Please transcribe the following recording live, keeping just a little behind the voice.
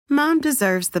Mom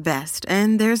deserves the best,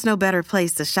 and there's no better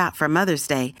place to shop for Mother's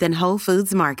Day than Whole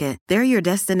Foods Market. They're your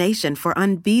destination for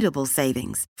unbeatable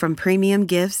savings, from premium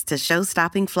gifts to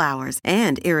show-stopping flowers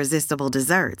and irresistible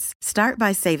desserts. Start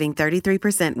by saving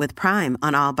 33% with Prime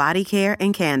on all body care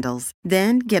and candles.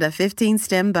 Then get a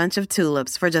 15-stem bunch of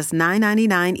tulips for just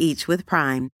 $9.99 each with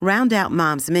Prime. Round out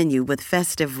Mom's menu with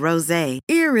festive rosé,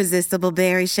 irresistible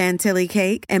berry chantilly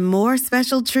cake, and more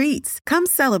special treats. Come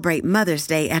celebrate Mother's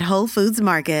Day at Whole Foods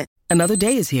Market. Another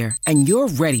day is here, and you're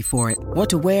ready for it. What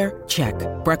to wear? Check.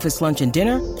 Breakfast, lunch, and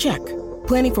dinner? Check.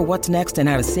 Planning for what's next and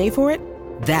how to save for it?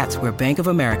 That's where Bank of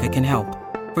America can help.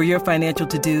 For your financial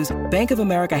to-dos, Bank of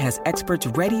America has experts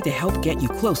ready to help get you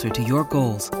closer to your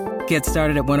goals. Get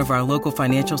started at one of our local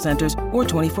financial centers or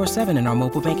 24/7 in our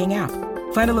mobile banking app.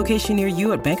 Find a location near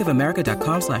you at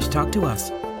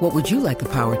bankofamerica.com/talktous. What would you like the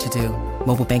power to do?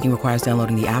 Mobile banking requires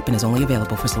downloading the app and is only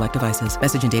available for select devices.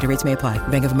 Message and data rates may apply.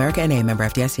 Bank of America NA, member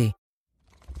FDIC.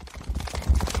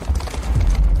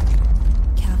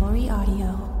 Cavalry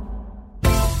Audio.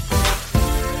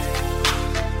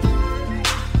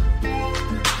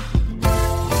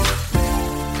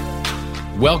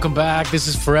 Welcome back. This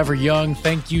is Forever Young.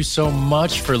 Thank you so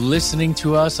much for listening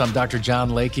to us. I'm Dr.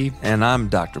 John Lakey. And I'm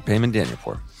Dr. Payman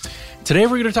Danielpour. Today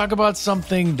we're going to talk about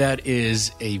something that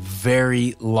is a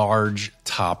very large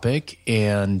topic.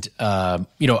 And,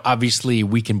 obviously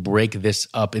we can break this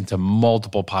up into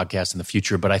multiple podcasts in the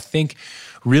future. But I think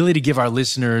really to give our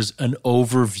listeners an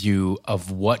overview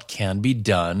of what can be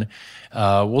done,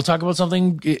 we'll talk about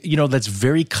something, that's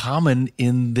very common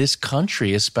in this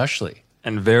country especially.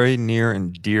 And very near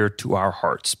and dear to our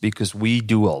hearts because we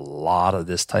do a lot of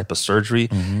this type of surgery.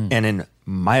 Mm-hmm. And in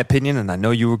my opinion, and I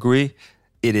know you agree,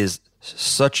 it is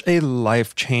such a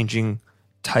life-changing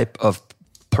type of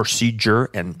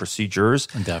procedure and procedures.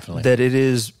 Definitely. That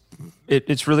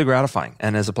it's really gratifying.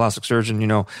 And as a plastic surgeon,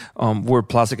 we're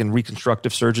plastic and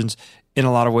reconstructive surgeons. In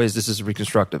a lot of ways, this is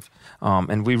reconstructive.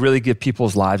 And we really give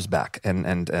people's lives back. And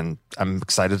I'm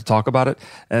excited to talk about it.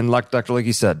 And like Dr.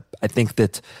 Lakey said, I think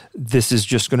that this is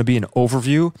just going to be an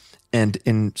overview. And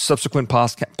in subsequent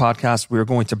podcasts, we're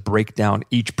going to break down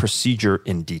each procedure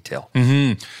in detail.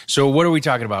 Mm-hmm. So what are we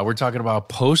talking about? We're talking about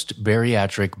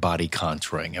post-bariatric body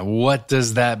contouring. And what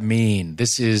does that mean?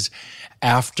 This is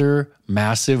after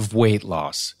massive weight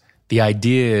loss. The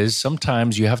idea is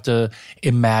sometimes you have to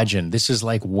imagine this is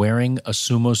like wearing a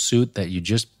sumo suit that you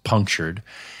just punctured,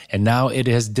 and now it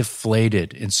has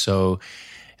deflated. And so,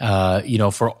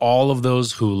 for all of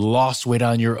those who lost weight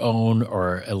on your own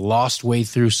or lost weight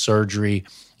through surgery,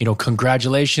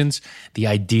 congratulations. The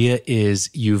idea is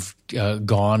you've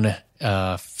gone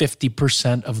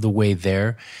 50% of the way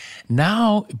there.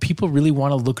 Now people really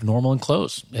want to look normal in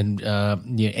clothes and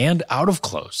out of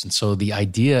clothes. And so the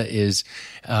idea is,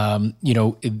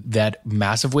 that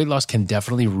massive weight loss can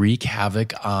definitely wreak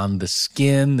havoc on the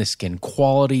skin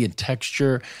quality and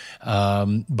texture.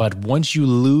 But once you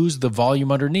lose the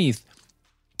volume underneath,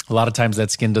 a lot of times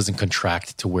that skin doesn't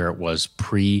contract to where it was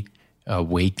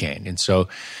pre-weight gain. And so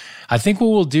I think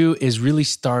what we'll do is really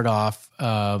start off,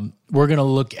 we're going to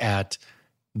look at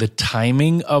the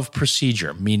timing of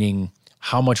procedure, meaning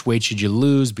how much weight should you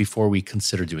lose before we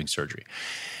consider doing surgery.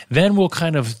 Then we'll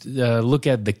kind of look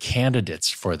at the candidates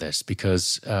for this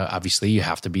because obviously you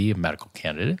have to be a medical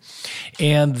candidate.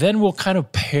 And then we'll kind of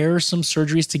pair some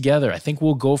surgeries together. I think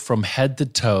we'll go from head to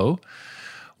toe.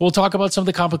 We'll talk about some of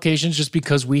the complications just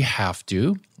because we have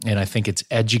to, and I think it's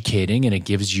educating and it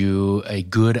gives you a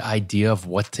good idea of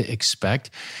what to expect,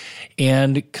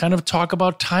 and kind of talk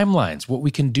about timelines, what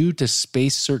we can do to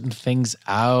space certain things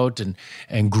out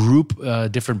and group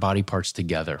different body parts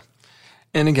together.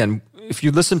 And again, if you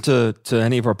listen to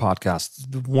any of our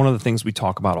podcasts, one of the things we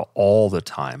talk about all the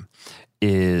time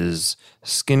is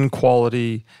skin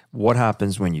quality, what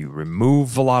happens when you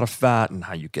remove a lot of fat and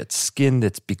how you get skin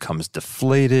that becomes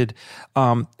deflated.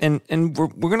 And we're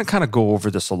going to kind of go over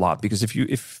this a lot because if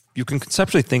you can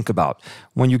conceptually think about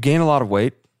when you gain a lot of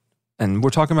weight, and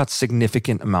we're talking about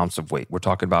significant amounts of weight. We're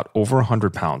talking about over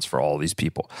 100 pounds for all these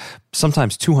people,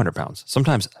 sometimes 200 pounds,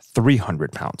 sometimes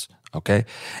 300 pounds, okay?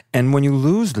 And when you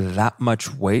lose that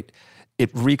much weight, it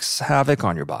wreaks havoc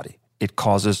on your body. It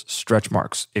causes stretch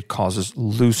marks. It causes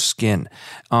loose skin.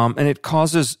 And it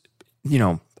causes,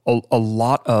 a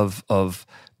lot of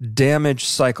damage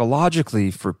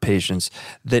psychologically for patients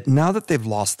that now that they've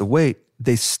lost the weight,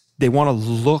 they want to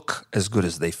look as good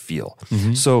as they feel.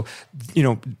 Mm-hmm. So,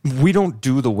 we don't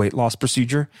do the weight loss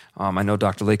procedure. I know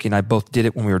Dr. Lakey and I both did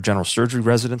it when we were general surgery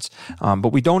residents,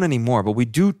 but we don't anymore. But we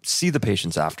do see the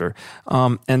patients after,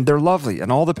 and they're lovely.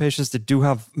 And all the patients that do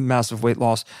have massive weight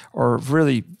loss are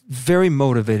really very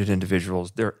motivated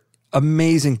individuals. They're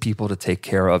amazing people to take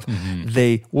care of.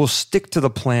 They will stick to the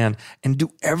plan and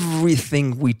do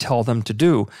everything we tell them to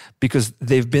do because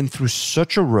they've been through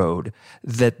such a road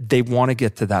that they want to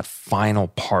get to that final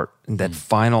part and that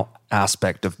final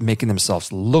aspect of making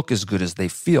themselves look as good as they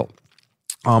feel.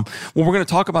 What we're going to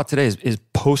talk about today is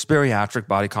post-bariatric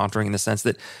body contouring in the sense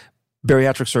that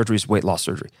bariatric surgery is weight loss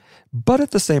surgery. But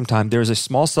at the same time, there's a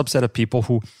small subset of people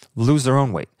who lose their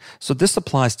own weight. So this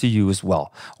applies to you as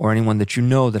well, or anyone that you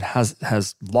know that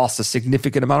has lost a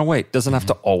significant amount of weight. Doesn't have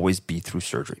to always be through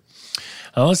surgery.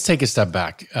 Let's take a step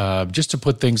back, just to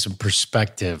put things in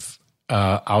perspective.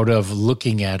 Out of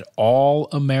looking at all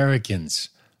Americans,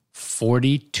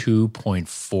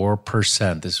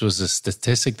 42.4%. This was a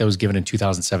statistic that was given in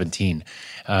 2017.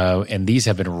 And these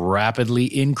have been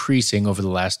rapidly increasing over the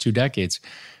last 2 decades.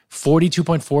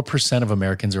 42.4% of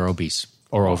Americans are obese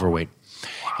or overweight. Wow.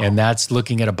 And that's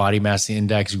looking at a body mass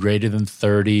index greater than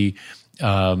 30,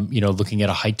 looking at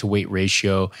a height to weight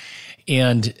ratio.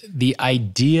 And the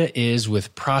idea is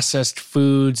with processed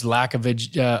foods, lack of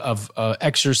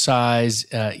exercise,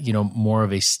 more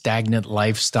of a stagnant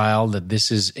lifestyle, that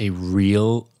this is a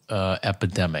real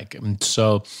epidemic. And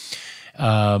so,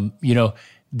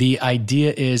 the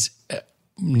idea is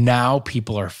now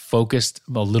people are focused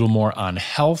a little more on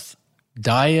health,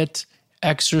 diet,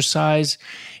 exercise,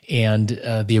 and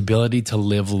the ability to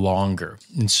live longer.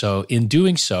 And so in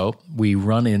doing so, we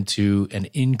run into an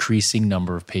increasing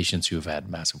number of patients who have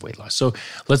had massive weight loss. So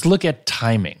let's look at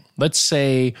timing. Let's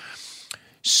say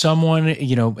someone,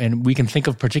 and we can think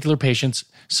of particular patients,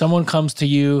 someone comes to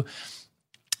you,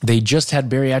 they just had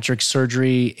bariatric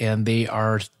surgery and they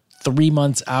are 3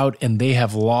 months out and they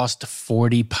have lost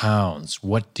 40 pounds.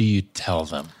 What do you tell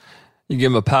them? You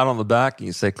give them a pat on the back and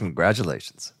you say,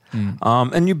 congratulations.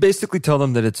 And you basically tell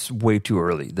them that it's way too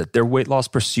early, that their weight loss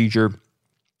procedure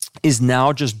is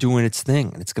now just doing its thing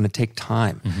and it's going to take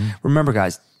time. Remember,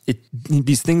 guys,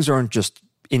 these things aren't just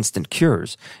instant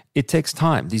cures. It takes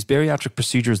time. These bariatric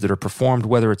procedures that are performed,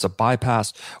 whether it's a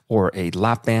bypass or a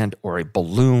lap band or a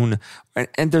balloon,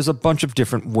 and there's a bunch of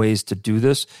different ways to do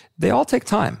this, they all take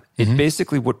time. It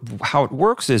basically, how it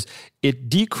works is it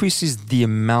decreases the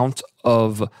amount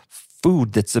of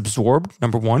food that's absorbed,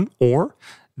 number one, or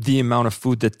the amount of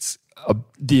food that's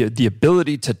the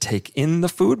ability to take in the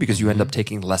food because you end up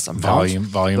taking less amounts.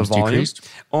 Volume decreased.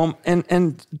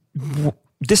 And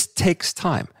this takes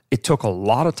time. It took a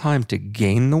lot of time to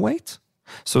gain the weight.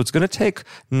 So it's going to take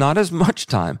not as much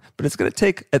time, but it's going to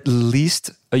take at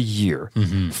least a year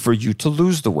for you to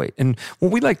lose the weight. And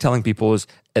what we like telling people is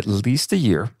at least a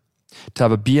year to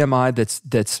have a BMI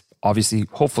that's obviously,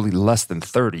 hopefully less than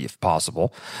 30 if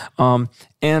possible,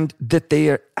 and that they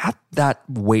are at that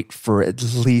weight for at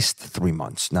least 3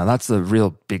 months. Now, that's a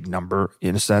real big number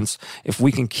in a sense. If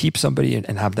we can keep somebody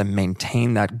and have them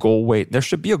maintain that goal weight, there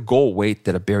should be a goal weight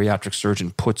that a bariatric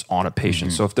surgeon puts on a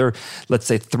patient. So if they're, let's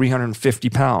say, 350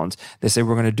 pounds, they say,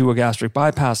 we're going to do a gastric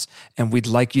bypass and we'd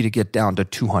like you to get down to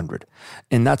 200.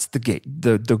 And that's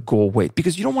the goal weight,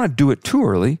 because you don't want to do it too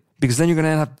early because then you're going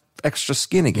to have extra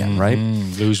skin again, right?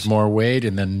 Lose more weight,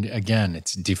 and then again,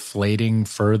 it's deflating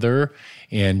further,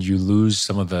 and you lose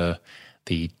some of the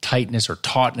tightness or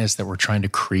tautness that we're trying to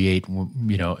create.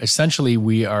 Essentially,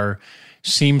 we are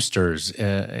seamsters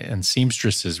and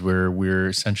seamstresses where we're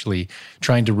essentially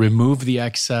trying to remove the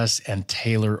excess and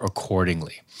tailor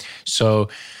accordingly. So,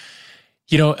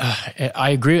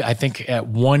 I agree. I think at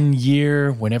 1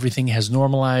 year, when everything has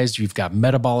normalized, you've got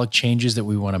metabolic changes that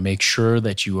we want to make sure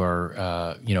that you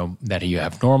are, that you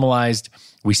have normalized.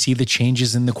 We see the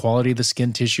changes in the quality of the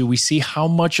skin tissue. We see how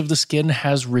much of the skin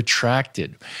has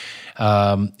retracted.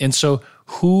 And so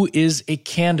who is a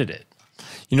candidate?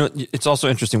 It's also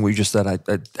interesting what you just said,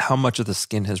 how much of the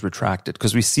skin has retracted,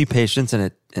 because we see patients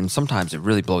and sometimes it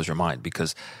really blows your mind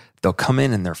because they'll come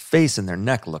in and their face and their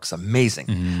neck looks amazing.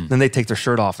 Then they take their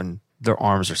shirt off and their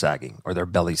arms are sagging or their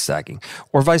belly's sagging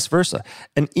or vice versa.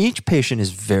 And each patient is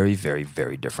very, very,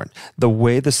 very different. The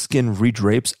way the skin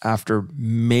redrapes after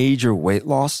major weight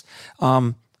loss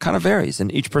kind of varies.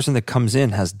 And each person that comes in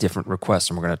has different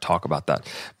requests, and we're going to talk about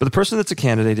that. But the person that's a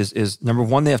candidate is number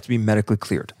one, they have to be medically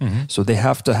cleared. So they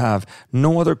have to have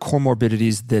no other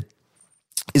comorbidities that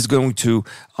is going to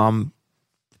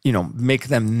make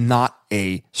them not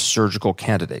a surgical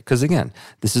candidate. Because again,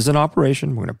 this is an operation.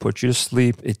 We're going to put you to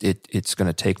sleep. It's going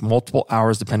to take multiple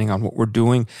hours depending on what we're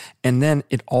doing. And then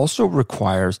it also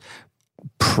requires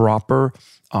proper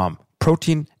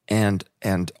protein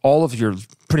and all of your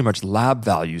pretty much lab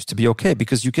values to be okay,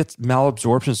 because you get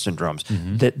malabsorption syndromes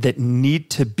that need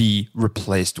to be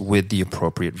replaced with the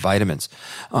appropriate vitamins.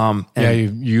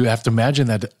 You have to imagine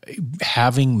that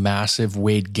having massive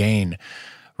weight gain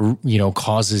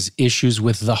causes issues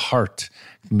with the heart,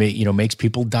 makes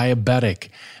people diabetic,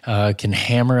 can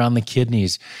hammer on the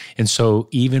kidneys. And so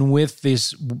even with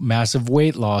this massive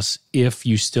weight loss, if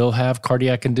you still have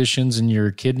cardiac conditions and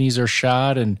your kidneys are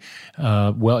shot and,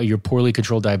 you're poorly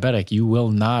controlled diabetic, you will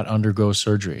not undergo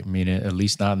surgery. I mean, at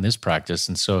least not in this practice.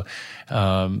 And so,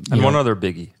 one other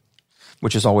biggie,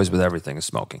 which is always with everything, is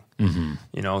smoking.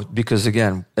 Mm-hmm. Because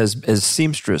again, as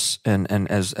seamstress and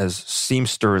as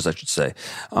seamsters, I should say,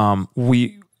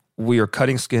 we are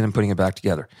cutting skin and putting it back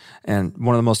together. And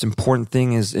one of the most important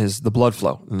thing is the blood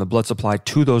flow and the blood supply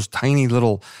to those tiny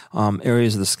little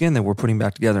areas of the skin that we're putting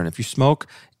back together. And if you smoke,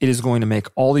 it is going to make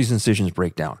all these incisions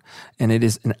break down. And it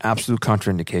is an absolute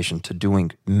contraindication to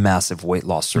doing massive weight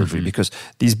loss surgery because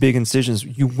these big incisions,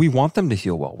 we want them to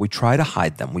heal well. We try to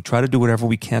hide them. We try to do whatever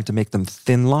we can to make them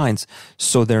thin lines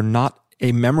so they're not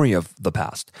a memory of the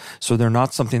past. So they're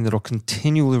not something that'll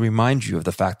continually remind you of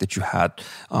the fact that you had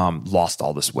lost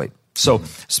all this weight. So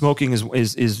smoking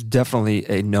is definitely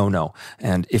a no-no.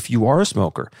 And if you are a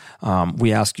smoker,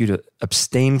 we ask you to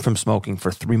abstain from smoking for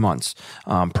 3 months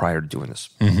prior to doing this.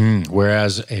 Mm-hmm.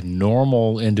 Whereas a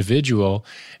normal individual,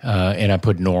 and I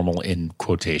put normal in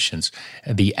quotations,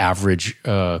 the average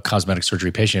cosmetic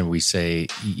surgery patient, we say,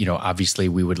 obviously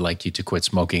we would like you to quit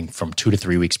smoking from 2 to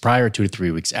 3 weeks prior, 2 to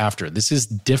 3 weeks after. This is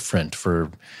different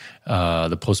for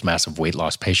the post-massive weight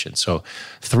loss patient. So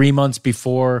 3 months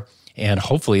before, and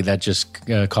hopefully that just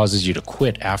causes you to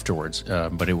quit afterwards,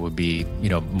 but it would be,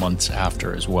 months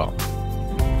after as well.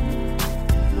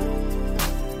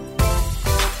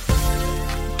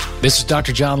 This is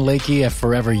Dr. John Lakey at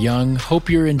Forever Young. Hope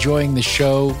you're enjoying the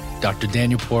show. Dr.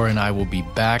 Daniel Poor and I will be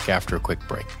back after a quick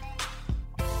break.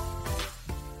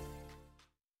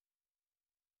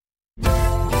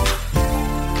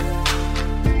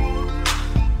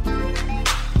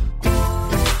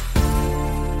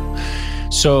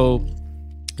 So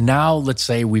now let's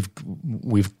say we've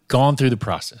gone through the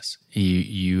process.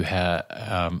 You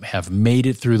have made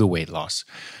it through the weight loss.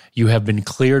 You have been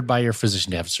cleared by your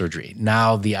physician to have surgery.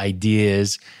 Now the idea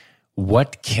is,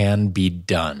 what can be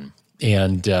done?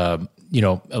 And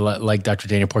like Dr.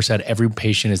 Daniel Poor said, every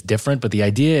patient is different, but the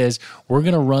idea is we're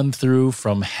going to run through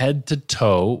from head to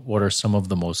toe what are some of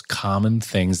the most common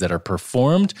things that are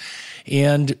performed,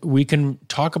 and we can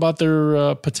talk about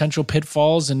their potential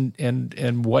pitfalls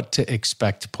and what to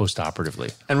expect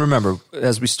postoperatively. And remember,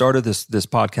 as we started this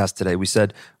podcast today, we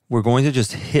said we're going to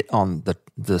just hit on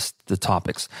the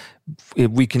topics.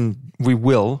 We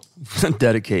will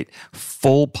dedicate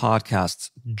full podcasts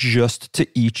just to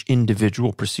each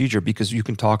individual procedure because you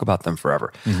can talk about them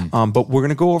forever. Mm-hmm. But we're going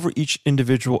to go over each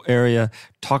individual area,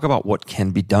 talk about what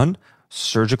can be done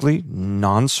surgically,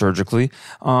 non-surgically,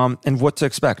 and what to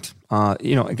expect.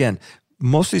 Again,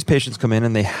 most of these patients come in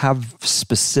and they have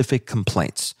specific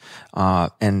complaints,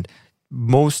 and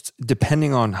most,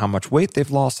 depending on how much weight they've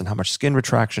lost and how much skin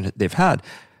retraction they've had,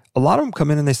 a lot of them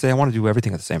come in and they say, I want to do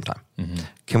everything at the same time. Mm-hmm.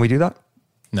 Can we do that?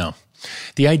 No.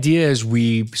 The idea is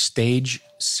we stage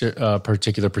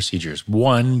particular procedures.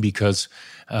 One, because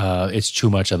it's too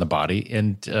much on the body.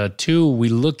 And two, we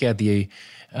look at the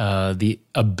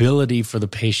ability for the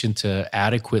patient to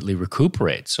adequately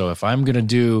recuperate. So if I'm going to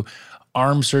do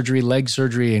arm surgery, leg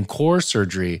surgery, and core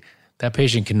surgery, that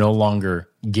patient can no longer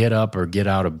get up or get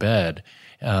out of bed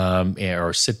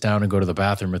or sit down and go to the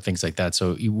bathroom or things like that.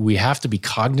 So we have to be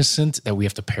cognizant that we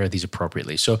have to pair these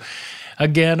appropriately. So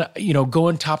again,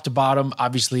 going top to bottom,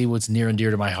 obviously what's near and dear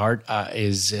to my heart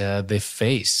is the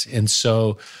face. And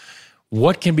so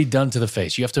what can be done to the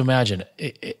face? You have to imagine,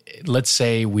 let's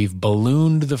say we've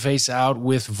ballooned the face out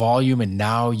with volume and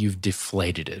now you've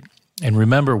deflated it. And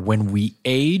remember, when we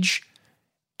age,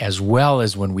 as well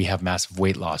as when we have massive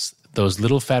weight loss, those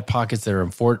little fat pockets that are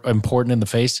important in the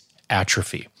face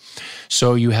atrophy.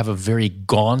 So you have a very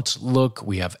gaunt look.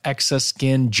 We have excess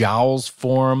skin, jowls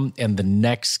form, and the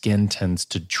neck skin tends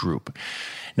to droop.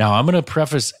 Now, I'm going to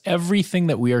preface everything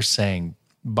that we are saying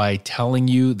by telling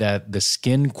you that the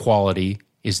skin quality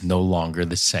is no longer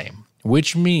the same,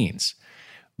 which means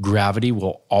gravity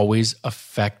will always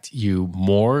affect you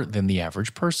more than the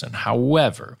average person.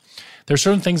 However, there are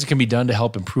certain things that can be done to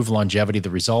help improve longevity of the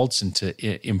results and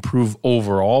to improve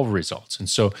overall results. And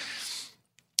so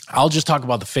I'll just talk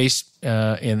about the face,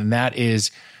 and that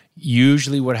is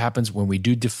usually what happens when we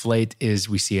do deflate is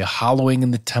we see a hollowing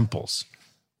in the temples.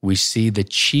 We see the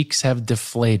cheeks have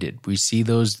deflated. We see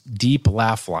those deep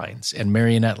laugh lines and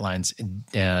marionette lines,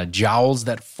 jowls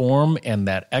that form, and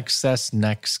that excess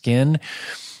neck skin.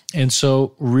 And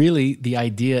so really the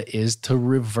idea is to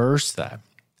reverse that.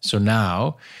 So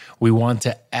now we want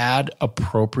to add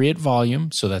appropriate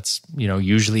volume. So that's,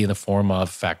 usually in the form of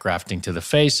fat grafting to the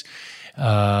face,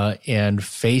 and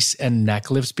face and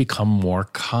neck lifts become more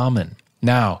common.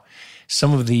 Now,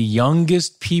 some of the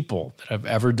youngest people that I've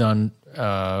ever done,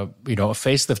 a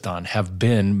facelift on have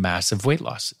been massive weight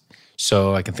loss.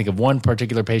 So I can think of one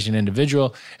particular patient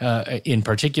individual in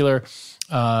particular,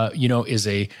 is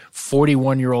a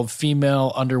 41-year-old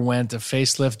female, underwent a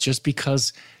facelift just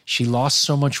because she lost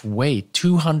so much weight,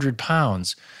 200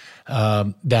 pounds,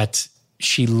 that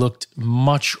she looked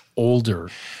much older.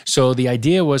 So the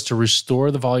idea was to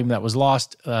restore the volume that was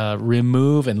lost,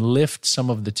 remove and lift some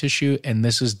of the tissue, and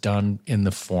this is done in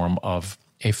the form of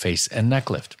a face and neck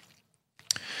lift.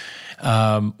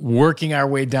 Working our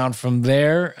way down from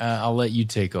there, I'll let you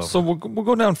take over. So we'll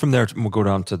go down from there. We'll go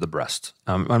down to the breast,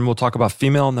 and we'll talk about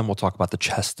female, and then we'll talk about the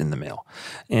chest in the male.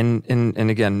 And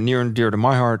again, near and dear to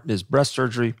my heart is breast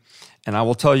surgery. And I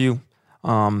will tell you,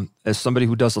 as somebody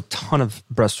who does a ton of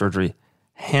breast surgery,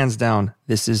 hands down,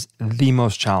 this is the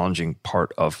most challenging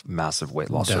part of massive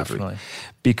weight loss surgery.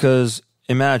 Because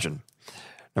imagine,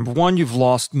 number one, you've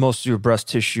lost most of your breast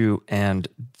tissue and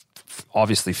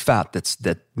obviously fat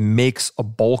that makes a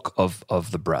bulk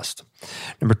of the breast.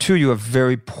 Number two, you have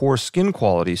very poor skin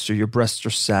quality, so your breasts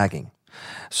are sagging.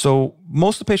 So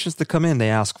most of the patients that come in, they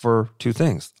ask for two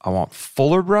things. I want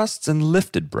fuller breasts and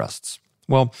lifted breasts.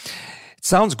 Well, it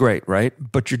sounds great, right?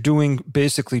 But you're doing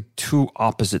basically two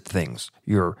opposite things.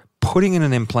 You're putting in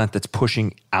an implant that's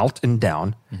pushing out and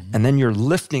down, and then you're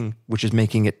lifting, which is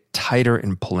making it tighter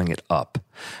and pulling it up.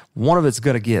 One of it's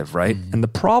going to give, right? And the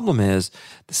problem is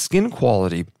the skin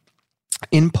quality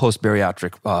in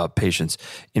post-bariatric patients,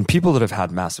 in people that have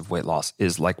had massive weight loss,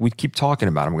 is like we keep talking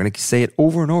about, I'm going to say it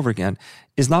over and over again,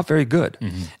 is not very good.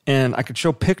 And I could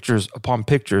show pictures upon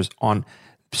pictures on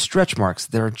stretch marks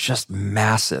that are just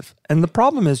massive. And the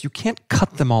problem is you can't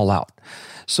cut them all out.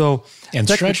 So, and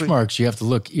stretch marks, you have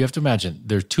to imagine,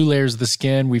 there are two layers of the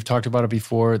skin. We've talked about it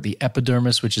before, the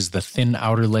epidermis, which is the thin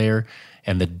outer layer,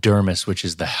 and the dermis, which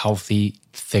is the healthy,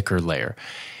 thicker layer.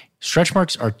 Stretch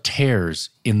marks are tears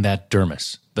in that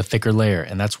dermis, the thicker layer,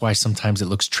 and that's why sometimes it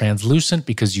looks translucent,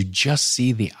 because you just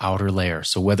see the outer layer.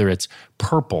 So whether it's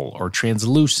purple or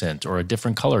translucent or a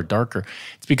different color, darker,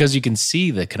 it's because you can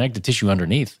see the connective tissue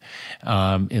underneath.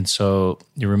 And so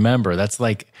you remember, that's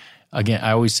like, again,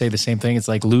 I always say the same thing. It's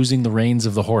like losing the reins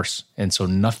of the horse. And so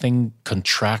nothing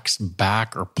contracts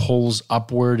back or pulls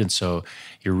upward. And so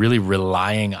you're really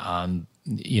relying on,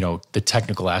 the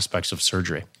technical aspects of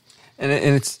surgery. And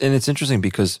it's interesting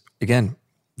because, again,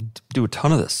 do a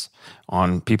ton of this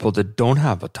on people that don't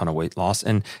have a ton of weight loss.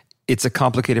 And it's a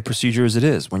complicated procedure as it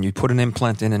is when you put an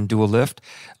implant in and do a lift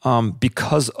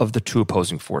because of the two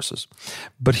opposing forces.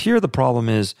 But here the problem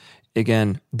is,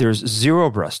 again, there's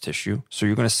zero breast tissue. So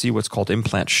you're going to see what's called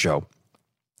implant show.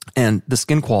 And the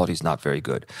skin quality is not very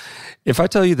good. If I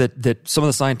tell you that some of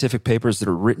the scientific papers that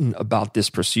are written about this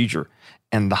procedure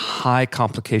and the high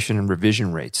complication and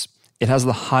revision rates, it has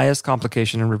the highest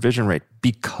complication and revision rate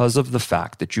because of the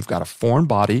fact that you've got a foreign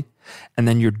body and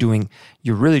then you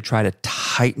really try to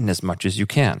tighten as much as you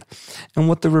can. And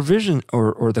what the revision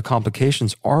or the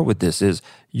complications are with this is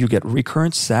you get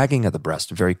recurrent sagging of the breast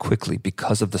very quickly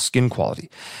because of the skin quality.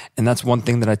 And that's one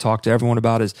thing that I talk to everyone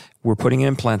about is we're putting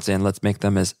implants in. Let's make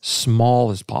them as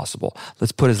small as possible.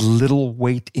 Let's put as little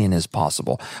weight in as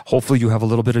possible. Hopefully you have a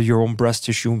little bit of your own breast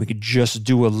tissue and we could just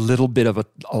do a little bit of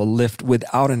a lift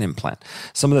without an implant.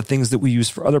 Some of the things that we use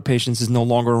for other patients is no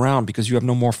longer around because you have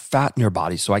no more fat in your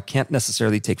body. So I can't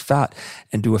necessarily take fat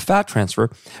and do a fat transfer.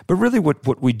 But really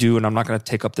what we do, and I'm not going to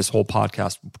take up this whole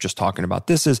podcast just talking about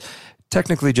this, is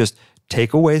technically just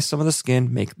take away some of the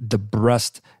skin, make the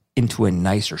breast into a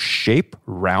nicer shape,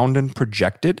 round and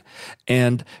projected,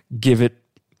 and give it,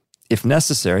 if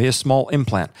necessary, a small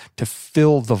implant to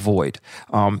fill the void.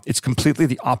 It's completely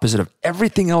the opposite of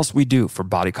everything else we do for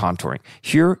body contouring.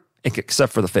 Here,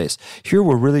 except for the face, here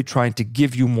we're really trying to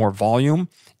give you more volume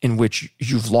in which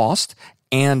you've lost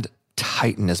and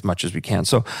tighten as much as we can.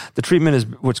 So the treatment is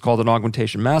what's called an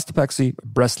augmentation mastopexy,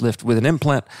 breast lift with an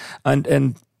implant,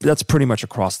 and that's pretty much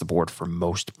across the board for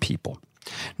most people.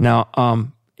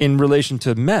 Now, in relation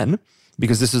to men,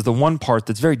 because this is the one part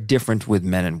that's very different with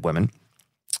men and women,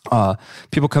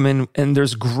 people come in and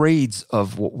there's grades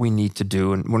of what we need to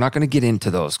do, and we're not going to get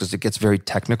into those because it gets very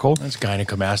technical. That's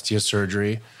gynecomastia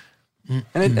surgery.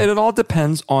 And it all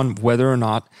depends on whether or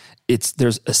not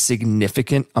there's a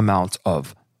significant amount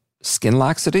of skin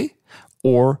laxity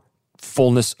or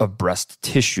fullness of breast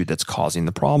tissue that's causing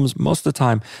the problems. Most of the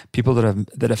time, people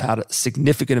that have had a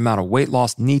significant amount of weight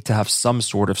loss need to have some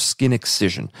sort of skin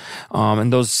excision.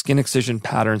 And those skin excision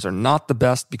patterns are not the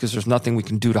best because there's nothing we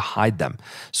can do to hide them.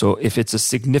 So if it's a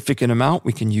significant amount,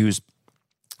 we can use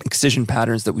excision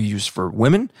patterns that we use for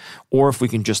women, or if we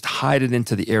can just hide it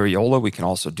into the areola, we can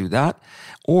also do that.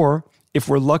 Or if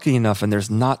we're lucky enough and there's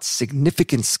not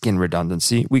significant skin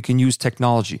redundancy, we can use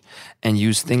technology and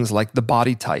use things like the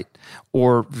BodyTite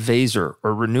or Vaser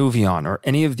or Renuvion or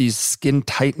any of these skin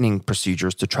tightening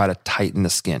procedures to try to tighten the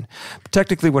skin. But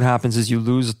technically what happens is you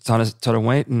lose a ton of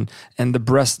weight and the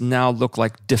breasts now look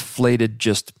like deflated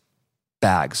just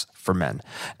bags for men.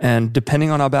 And depending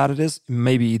on how bad it is,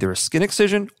 maybe either a skin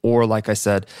excision or, like I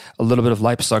said, a little bit of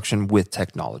liposuction with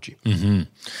technology. Mm-hmm.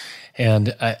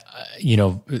 And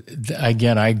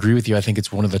again, I agree with you. I think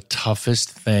it's one of the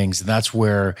toughest things. And that's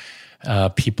where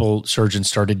surgeons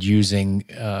started using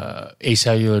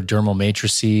acellular dermal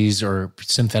matrices or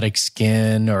synthetic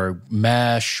skin or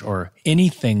mesh or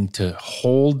anything to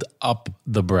hold up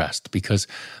the breast. Because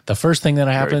the first thing that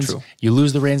happens, you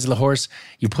lose the reins of the horse,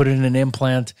 you put it in an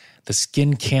implant, the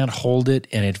skin can't hold it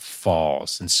and it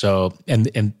falls. And so,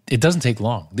 and it doesn't take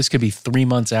long. This could be 3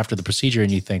 months after the procedure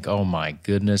and you think, oh my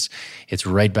goodness, it's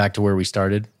right back to where we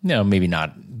started. No, maybe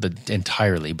not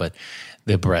entirely, but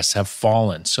the breasts have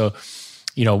fallen. So,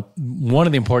 one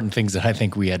of the important things that I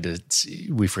think we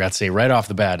forgot to say right off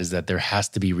the bat is that there has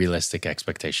to be realistic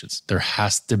expectations.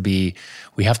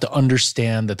 We have to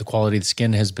understand that the quality of the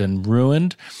skin has been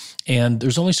ruined and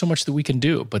there's only so much that we can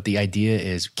do. But the idea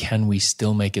is, can we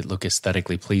still make it look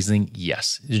aesthetically pleasing?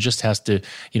 Yes. It just has to,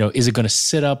 is it going to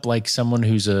sit up like someone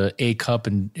who's a cup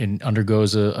and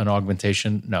undergoes an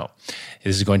augmentation? No.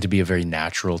 This is going to be a very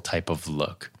natural type of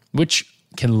look, which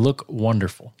can look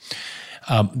wonderful.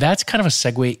 That's kind of a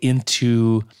segue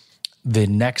into the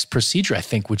next procedure, I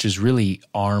think, which is really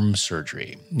arm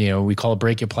surgery. We call it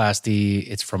brachioplasty.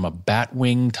 It's from a bat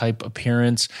wing type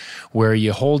appearance where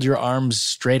you hold your arms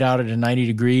straight out at a 90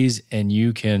 degrees and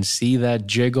you can see that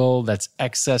jiggle. That's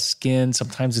excess skin.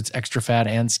 Sometimes it's extra fat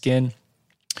and skin.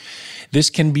 This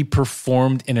can be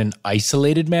performed in an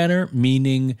isolated manner,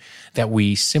 meaning that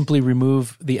we simply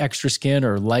remove the extra skin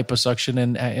or liposuction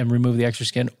and remove the extra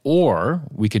skin, or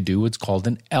we could do what's called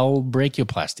an L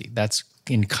brachioplasty. That's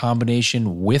in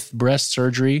combination with breast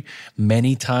surgery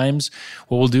many times.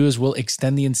 What we'll do is we'll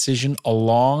extend the incision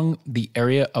along the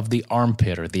area of the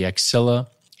armpit or the axilla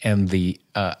and the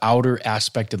outer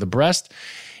aspect of the breast.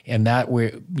 And that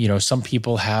way, some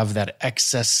people have that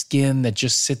excess skin that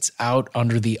just sits out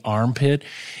under the armpit,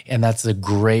 and that's a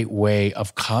great way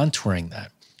of contouring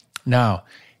that. Now,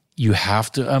 you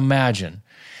have to imagine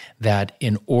that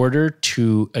in order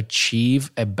to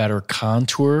achieve a better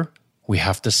contour, we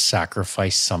have to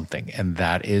sacrifice something, and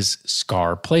that is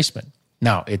scar placement.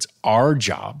 Now, it's our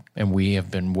job, and we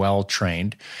have been well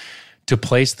trained to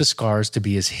place the scars to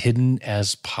be as hidden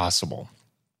as possible.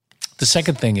 The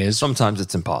second thing is... Sometimes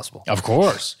it's impossible. Of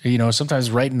course. Sometimes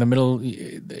right in the middle,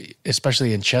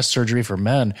 especially in chest surgery for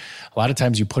men, a lot of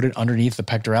times you put it underneath the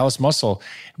pectoralis muscle,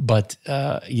 but,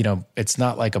 it's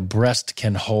not like a breast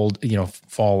can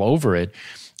fall over it,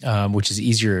 which is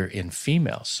easier in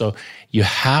females. So you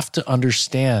have to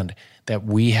understand that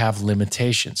we have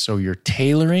limitations. So you're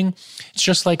tailoring. It's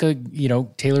just like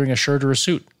tailoring a shirt or a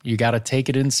suit. You got to take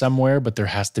it in somewhere, but there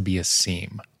has to be a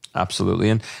seam. Absolutely.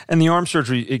 And the arm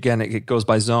surgery, again, it goes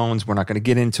by zones. We're not going to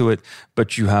get into it,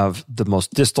 but you have the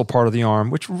most distal part of the arm,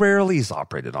 which rarely is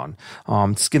operated on.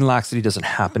 Skin laxity doesn't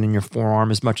happen in your forearm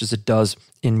as much as it does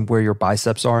in where your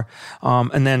biceps are.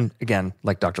 And then, again,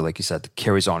 like Dr. Lakey said, it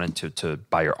carries on into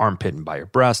by your armpit and by your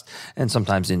breast. And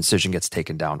sometimes the incision gets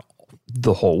taken down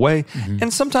the whole way. Mm-hmm.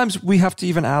 And sometimes we have to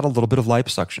even add a little bit of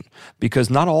liposuction because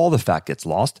not all the fat gets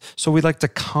lost. So we like to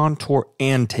contour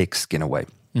and take skin away.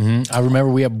 Mm-hmm. I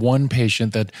remember we had one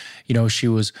patient that, she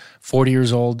was 40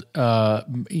 years old,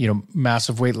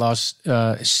 massive weight loss,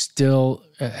 still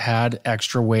had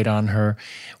extra weight on her.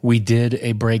 We did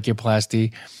a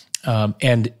brachioplasty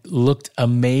and looked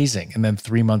amazing. And then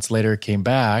 3 months later it came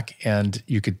back and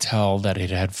you could tell that it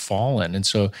had fallen. And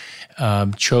so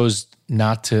chose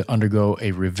not to undergo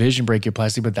a revision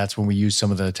brachioplasty, but that's when we use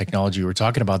some of the technology we were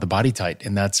talking about, the BodyTite.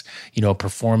 And that's,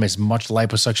 perform as much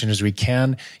liposuction as we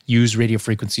can, use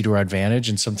radiofrequency to our advantage.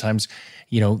 And sometimes,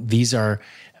 these are,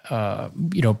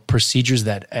 procedures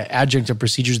adjunctive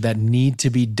procedures that need to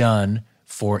be done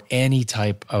for any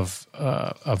type of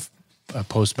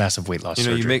post-massive weight loss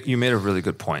surgery. You made a really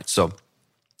good point. So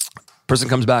person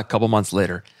comes back a couple months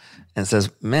later and says,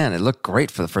 man, it looked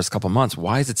great for the first couple months.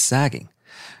 Why is it sagging?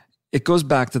 It goes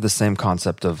back to the same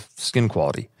concept of skin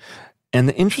quality. And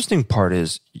the interesting part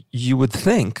is you would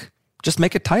think, just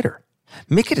make it tighter.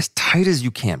 Make it as tight as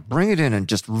you can. Bring it in and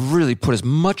just really put as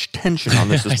much tension on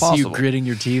this as possible. I see you gritting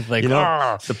your teeth like,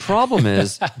 the problem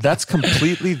is that's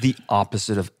completely the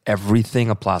opposite of everything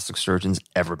a plastic surgeon's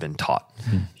ever been taught.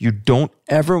 You don't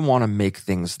ever want to make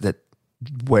things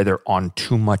where they're on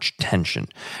too much tension.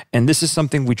 And this is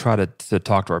something we try to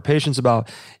talk to our patients about.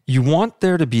 You want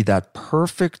there to be that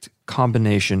perfect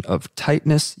combination of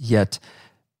tightness, yet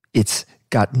it's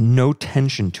got no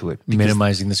tension to it.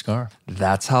 Minimizing the scar.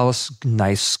 That's how a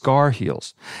nice scar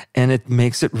heals. And it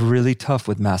makes it really tough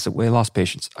with massive weight loss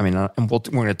patients. I mean, and we're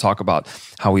going to talk about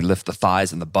how we lift the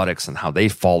thighs and the buttocks and how they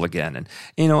fall again.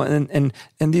 And,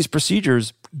 and these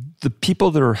procedures, the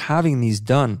people that are having these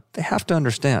done, they have to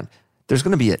understand there's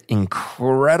going to be an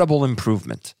incredible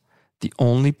improvement. The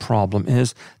only problem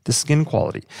is the skin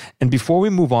quality. And before we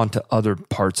move on to other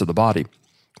parts of the body,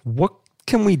 what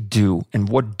can we do and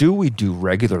what do we do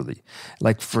regularly?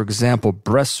 Like, for example,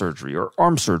 breast surgery or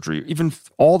arm surgery, even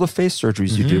all the face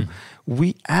surgeries you do.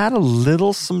 We add a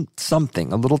little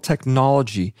something, a little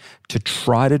technology to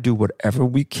try to do whatever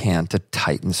we can to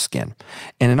tighten skin.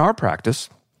 And in our practice,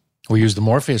 we use the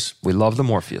Morpheus. We love the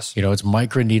Morpheus. It's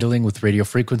microneedling with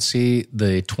radiofrequency.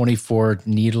 The 24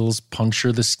 needles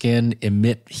puncture the skin,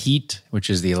 emit heat, which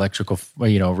is the electrical,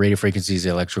 radiofrequency is the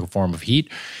electrical form of heat,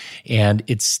 and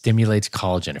it stimulates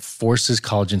collagen. It forces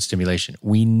collagen stimulation.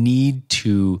 We need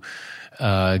to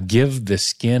give the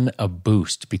skin a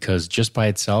boost because just by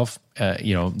itself,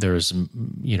 there's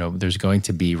going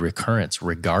to be recurrence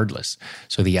regardless.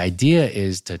 So the idea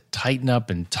is to tighten up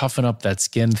and toughen up that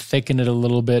skin, thicken it a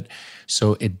little bit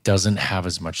so it doesn't have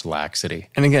as much laxity.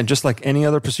 And again, just like any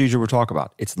other procedure we're talking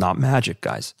about, it's not magic,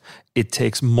 guys. It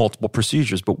takes multiple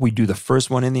procedures, but we do the first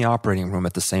one in the operating room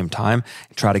at the same time,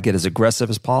 try to get as aggressive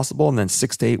as possible, and then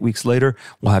 6 to 8 weeks later,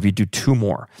 we'll have you do 2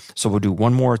 more. So we'll do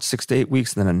one more at 6 to 8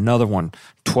 weeks, and then another one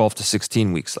 12 to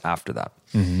 16 weeks after that.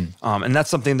 And that's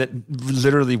something that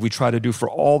literally we try to do for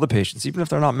all the patients, even if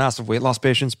they're not massive weight loss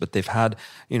patients, but they've had,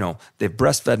 they've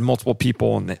breastfed multiple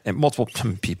people and multiple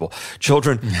people,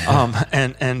 children,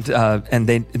 and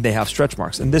they have stretch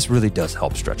marks. And this really does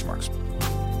help stretch marks.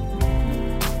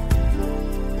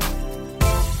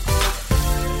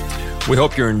 We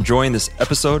hope you're enjoying this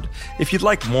episode. If you'd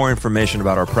like more information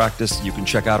about our practice, you can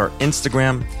check out our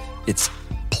Instagram. It's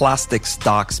Plastix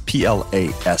Docs,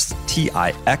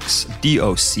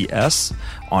 PLASTIXDOCS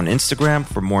on Instagram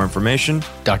for more information.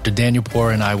 Dr. Daniel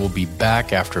Poor and I will be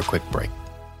back after a quick break.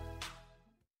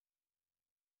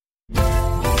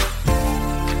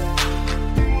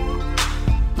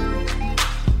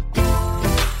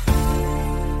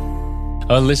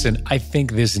 Listen, I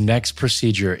think this next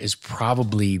procedure is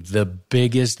probably the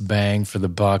biggest bang for the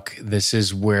buck. This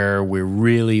is where we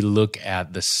really look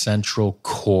at the central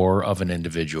core of an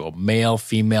individual, male,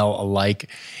 female alike.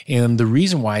 And the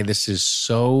reason why this is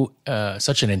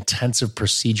such an intensive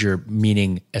procedure,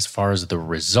 meaning as far as the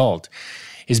result,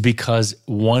 is because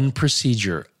one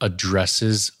procedure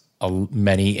addresses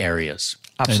many areas.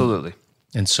 Absolutely.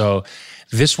 And so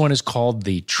this one is called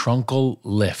the truncal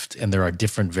lift, and there are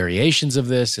different variations of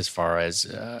this as far as,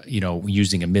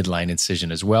 using a midline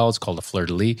incision as well. It's called a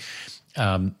fleur-de-lis.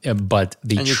 And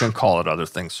you can call it other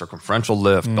things, circumferential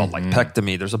lift, belt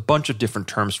lipectomy. There's a bunch of different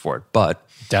terms for it, but...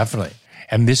 Definitely.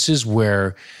 And this is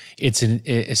where it's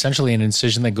essentially an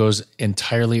incision that goes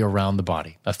entirely around the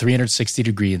body, a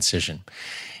 360-degree incision.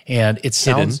 And it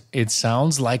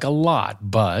sounds like a lot,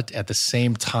 but at the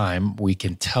same time, we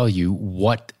can tell you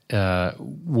what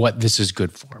this is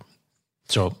good for.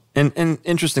 So, and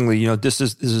interestingly, this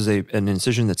is an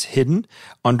incision that's hidden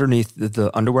underneath the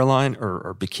underwear line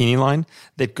or bikini line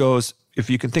that goes. If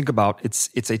you can think about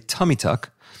it's a tummy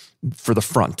tuck for the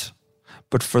front,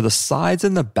 but for the sides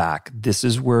and the back, this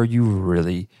is where you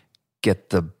really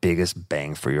get the biggest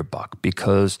bang for your buck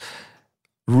because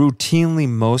routinely,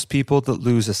 most people that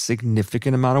lose a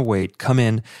significant amount of weight come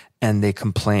in and they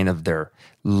complain of their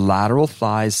lateral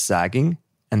thighs sagging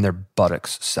and their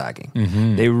buttocks sagging.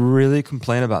 They really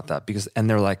complain about that and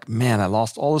they're like, man, I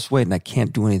lost all this weight and I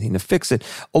can't do anything to fix it,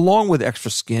 along with extra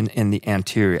skin in the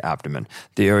anterior abdomen,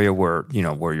 the area where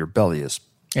your belly is.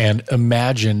 And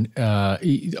imagine,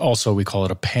 also we call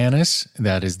it a pannus.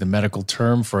 That is the medical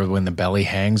term for when the belly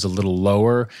hangs a little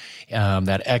lower,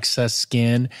 that excess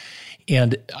skin.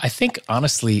 And I think,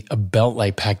 honestly, a belt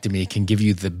lipectomy can give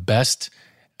you the best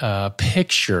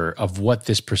picture of what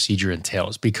this procedure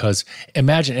entails. Because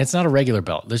imagine, it's not a regular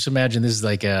belt. Let's imagine this is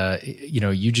like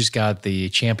you just got the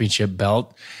championship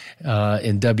belt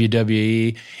in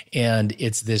WWE, and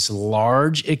it's this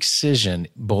large excision,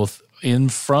 both in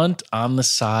front, on the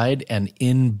side, and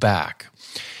in back.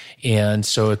 And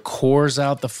so it cores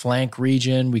out the flank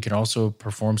region. We can also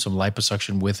perform some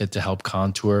liposuction with it to help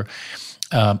contour.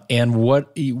 And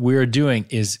what we're doing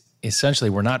is essentially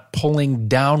we're not pulling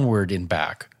downward in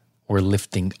back. We're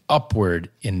lifting upward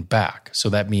in back. So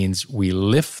that means we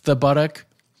lift the buttock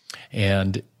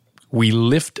and we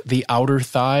lift the outer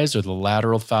thighs or the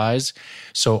lateral thighs.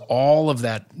 So all of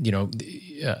that,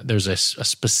 there's a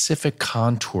specific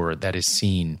contour that is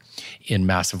seen in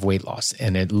massive weight loss.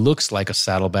 And it looks like a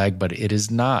saddlebag, but it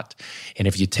is not. And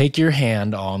if you take your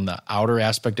hand on the outer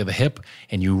aspect of the hip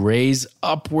and you raise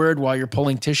upward while you're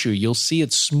pulling tissue, you'll see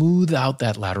it smooth out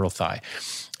that lateral thigh.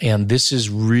 And this is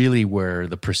really where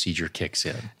the procedure kicks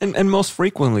in. And most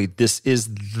frequently, this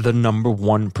is the number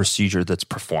one procedure that's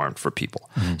performed for people.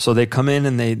 Mm-hmm. So they come in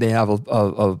and they have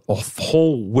a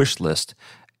whole wish list.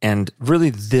 And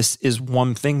really, this is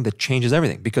one thing that changes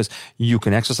everything because you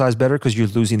can exercise better because you're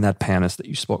losing that pannus that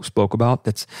you spoke about.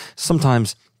 That's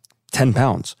sometimes 10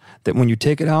 pounds. That when you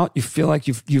take it out, you feel like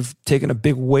you've taken a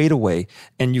big weight away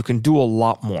and you can do a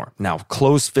lot more. Now,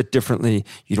 clothes fit differently.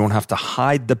 You don't have to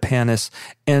hide the pannus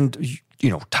and,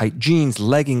 tight jeans,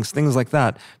 leggings, things like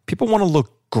that. People want to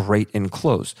look great in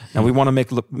clothes. Now, we want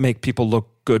to make people look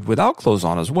good without clothes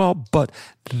on as well. But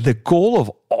the goal of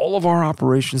all of our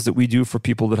operations that we do for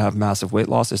people that have massive weight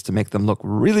loss is to make them look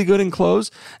really good in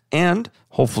clothes and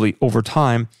hopefully over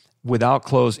time without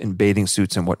clothes in bathing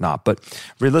suits and whatnot. But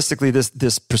realistically,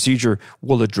 this procedure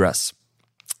will address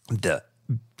the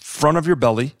front of your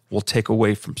belly, will take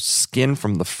away from skin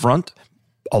from the front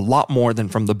a lot more than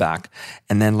from the back.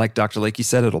 And then like Dr. Lakey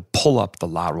said, it'll pull up the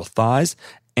lateral thighs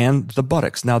and the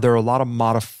buttocks. Now, there are a lot of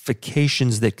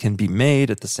modifications that can be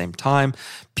made at the same time.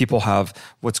 People have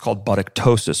what's called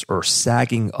buttoctosis or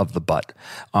sagging of the butt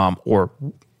or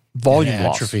volume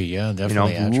loss. Atrophy, yeah,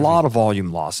 definitely atrophy. A lot of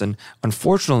volume loss. And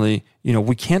unfortunately,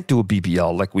 we can't do a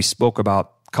BBL like we spoke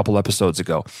about a couple episodes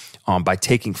ago by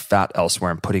taking fat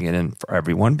elsewhere and putting it in for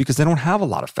everyone because they don't have a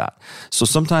lot of fat. So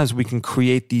sometimes we can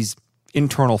create these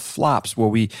internal flaps where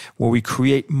we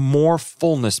create more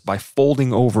fullness by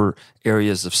folding over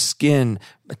areas of skin,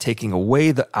 taking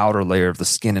away the outer layer of the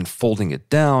skin and folding it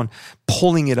down,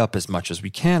 pulling it up as much as we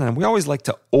can. And we always like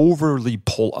to overly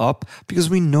pull up because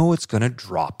we know it's going to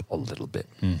drop a little bit.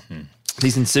 Mm-hmm.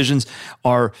 These incisions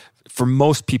are, for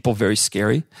most people, very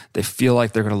scary. They feel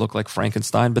like they're going to look like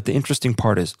Frankenstein. But the interesting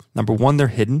part is, number one, they're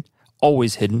hidden.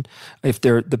 Always hidden. If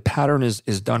the pattern is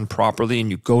done properly and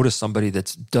you go to somebody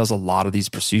that does a lot of these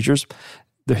procedures,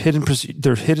 they're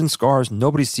hidden scars.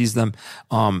 Nobody sees them.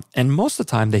 And most of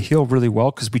the time they heal really well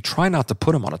because we try not to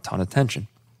put them on a ton of tension.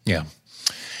 Yeah.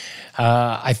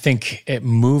 I think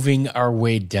moving our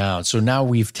way down. So now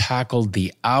we've tackled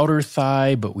the outer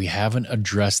thigh, but we haven't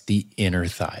addressed the inner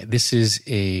thigh. This is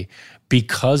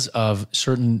because of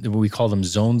certain, we call them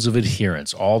zones of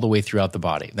adherence all the way throughout the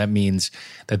body. That means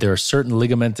that there are certain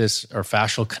ligamentous or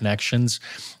fascial connections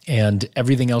and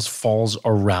everything else falls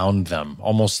around them,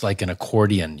 almost like an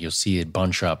accordion. You'll see it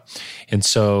bunch up. And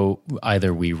so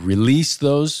either we release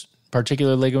those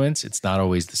particular ligaments, it's not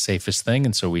always the safest thing,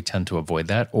 and so we tend to avoid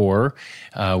that, or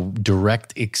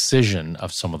direct excision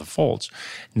of some of the folds.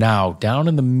 Now, down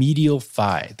in the medial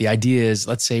thigh, the idea is,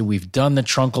 let's say we've done the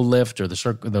truncal lift or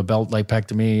the belt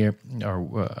lipectomy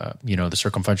or the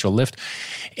circumferential lift,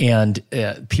 and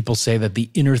people say that the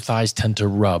inner thighs tend to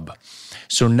rub.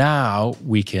 So now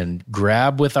we can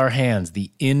grab with our hands the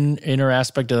inner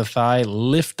aspect of the thigh,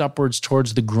 lift upwards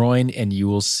towards the groin, and you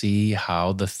will see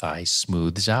how the thigh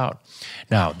smooths out.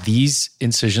 Now, these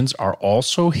incisions are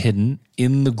also hidden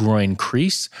in the groin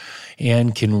crease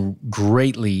and can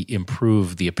greatly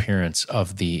improve the appearance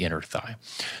of the inner thigh.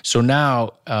 So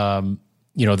now,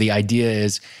 the idea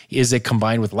is it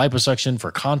combined with liposuction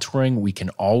for contouring? We can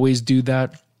always do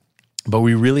that, but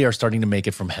we really are starting to make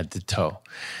it from head to toe.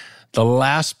 The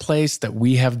last place that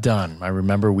we have done, I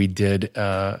remember we did,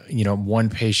 one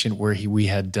patient where we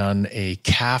had done a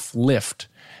calf lift.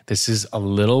 This is a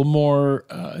little more,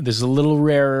 this is a little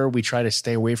rarer. We try to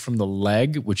stay away from the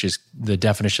leg, which is the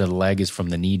definition of the leg is from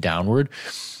the knee downward.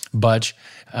 But,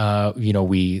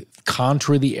 we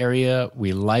contour the area,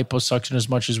 we liposuction as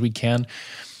much as we can.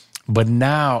 But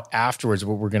now afterwards,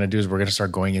 what we're going to do is we're going to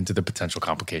start going into the potential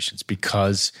complications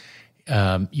because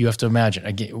you have to imagine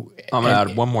again. I'm going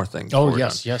to add one more thing. Oh,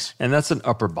 yes. And that's an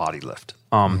upper body lift.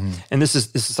 And this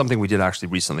is something we did actually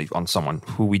recently on someone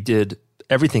who we did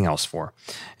everything else for.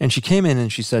 And she came in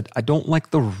and she said, I don't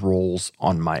like the rolls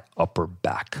on my upper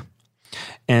back.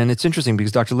 And it's interesting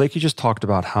because Dr. Lakey just talked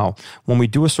about how when we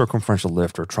do a circumferential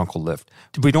lift or a truncal lift,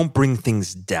 we don't bring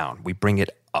things down. We bring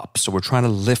it up. So we're trying to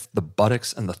lift the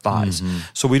buttocks and the thighs. Mm-hmm.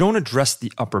 So we don't address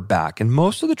the upper back. And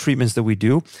most of the treatments that we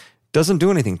do, doesn't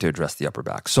do anything to address the upper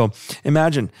back. So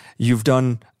imagine you've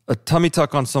done a tummy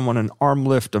tuck on someone, an arm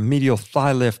lift, a medial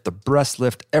thigh lift, the breast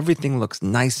lift, everything looks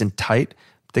nice and tight.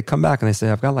 They come back and they say,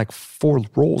 I've got like 4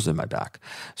 rolls in my back.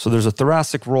 So there's a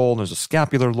thoracic roll, there's a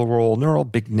scapular roll, and they're all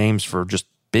big names for just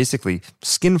basically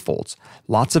skin folds.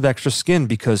 Lots of extra skin,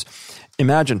 because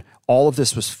imagine all of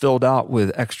this was filled out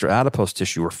with extra adipose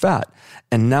tissue or fat,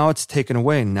 and now it's taken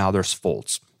away and now there's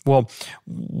folds. Well,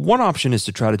 one option is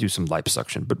to try to do some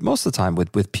liposuction, but most of the time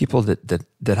with people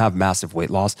that have massive weight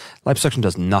loss, liposuction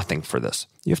does nothing for this.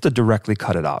 You have to directly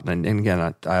cut it out. And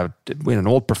again, we had an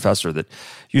old professor that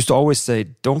used to always say,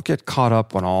 don't get caught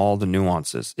up on all the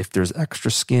nuances. If there's extra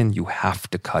skin, you have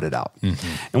to cut it out.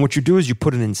 Mm-hmm. And what you do is you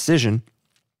put an incision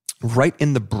right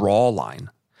in the bra line,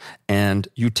 and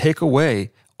you take away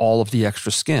all of the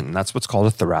extra skin. And that's what's called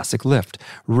a thoracic lift,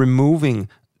 removing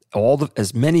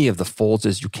as many of the folds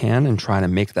as you can and trying to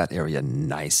make that area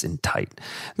nice and tight.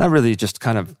 And that really just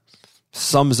kind of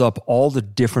sums up all the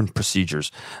different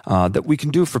procedures that we can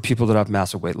do for people that have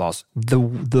massive weight loss.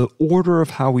 The order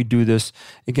of how we do this,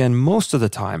 again, most of the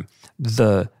time,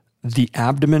 the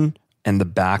abdomen and the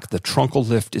back, the truncal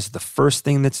lift is the first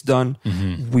thing that's done.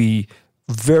 Mm-hmm. We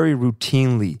very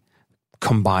routinely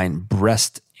combine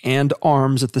breast and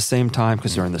arms at the same time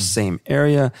because they're in the same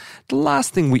area. The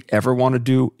last thing we ever want to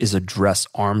do is address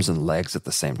arms and legs at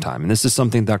the same time. And this is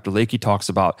something Dr. Lakey talks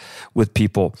about with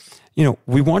people.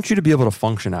 We want you to be able to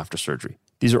function after surgery.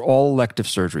 These are all elective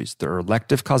surgeries. They're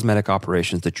elective cosmetic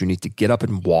operations that you need to get up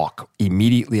and walk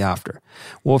immediately after.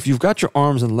 Well, if you've got your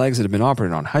arms and legs that have been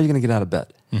operated on, how are you going to get out of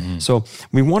bed? Mm-hmm. So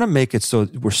we want to make it so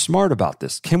we're smart about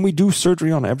this. Can we do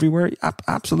surgery on everywhere?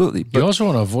 Absolutely. But you also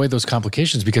want to avoid those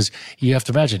complications, because you have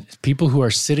to imagine people who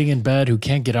are sitting in bed who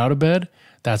can't get out of bed.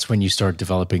 That's when you start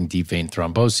developing deep vein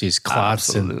thrombosis,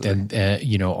 clots, and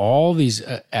all these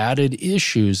added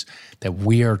issues that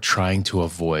we are trying to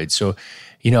avoid. So,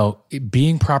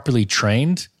 being properly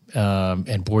trained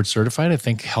and board certified, I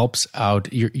think helps out.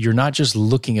 You're not just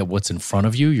looking at what's in front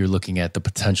of you, you're looking at the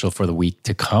potential for the week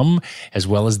to come as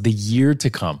well as the year to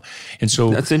come. And so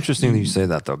that's interesting that you say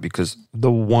that, though, because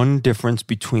the one difference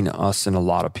between us and a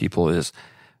lot of people is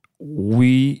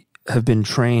we have been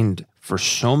trained for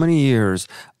so many years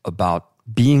about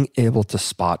being able to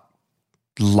spot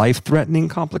life-threatening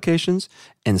complications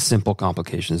and simple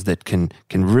complications that can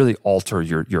really alter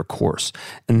your course.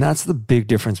 And that's the big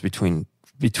difference between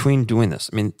doing this.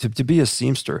 I mean, to be a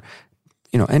seamster,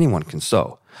 anyone can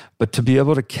sew, but to be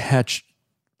able to catch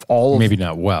all of maybe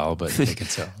not well, but they can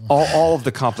sew. all of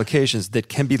the complications that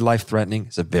can be life-threatening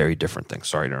is a very different thing.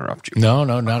 Sorry to interrupt you. No,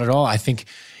 not at all. I think,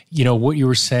 what you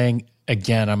were saying,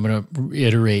 again, I'm going to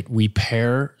reiterate, we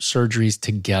pair surgeries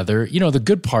together. The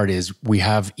good part is we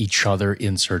have each other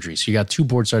in surgery. So you got 2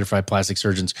 board certified plastic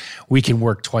surgeons. We can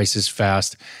work twice as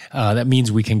fast. That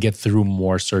means we can get through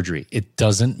more surgery. It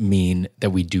doesn't mean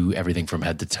that we do everything from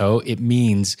head to toe. It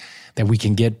means that we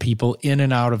can get people in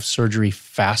and out of surgery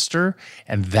faster.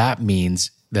 And that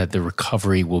means that the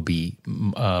recovery will be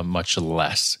much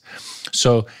less.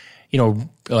 So,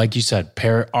 like you said,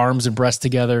 pair arms and breasts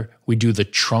together. We do the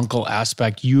truncal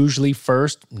aspect usually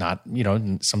first. Not,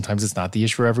 sometimes it's not the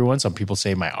issue for everyone. Some people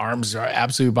say my arms are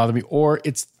absolutely bothering me, or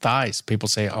it's thighs. People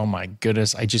say, oh my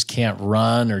goodness, I just can't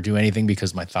run or do anything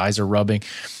because my thighs are rubbing.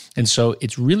 And so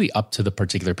it's really up to the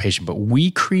particular patient, but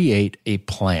we create a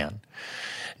plan.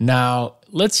 Now,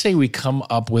 let's say we come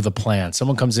up with a plan.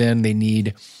 Someone comes in, they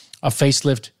need a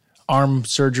facelift, arm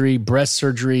surgery, breast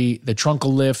surgery, the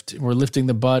truncal lift, we're lifting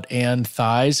the butt and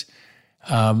thighs.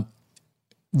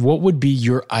 What would be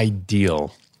your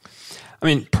ideal? I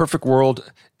mean, perfect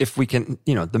world, if we can,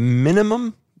 the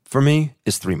minimum for me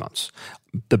is 3 months.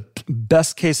 The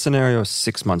best case scenario is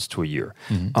 6 months to a year.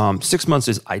 Mm-hmm. 6 months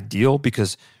is ideal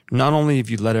because not only have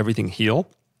you let everything heal,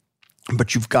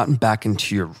 but you've gotten back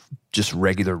into your just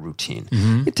regular routine.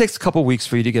 Mm-hmm. It takes a couple weeks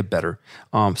for you to get better.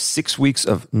 6 weeks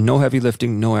of no heavy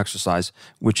lifting, no exercise,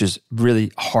 which is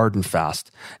really hard and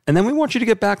fast. And then we want you to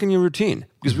get back in your routine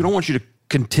because we don't want you to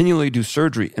continually do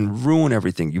surgery and ruin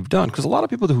everything you've done. Because a lot of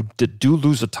people who do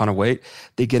lose a ton of weight,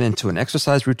 they get into an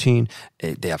exercise routine,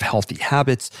 they have healthy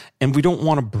habits, and we don't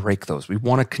want to break those. We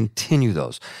want to continue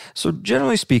those. So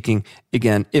generally speaking,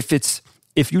 again,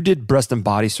 if you did breast and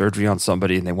body surgery on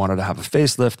somebody and they wanted to have a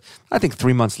facelift, I think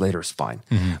 3 months later is fine.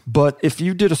 Mm-hmm. But if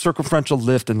you did a circumferential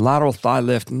lift and lateral thigh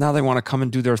lift, and now they want to come and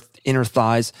do their inner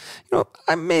thighs,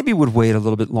 I maybe would wait a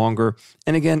little bit longer.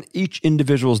 And again, each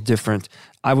individual is different.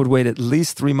 I would wait at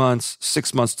least 3 months,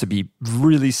 6 months to be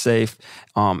really safe.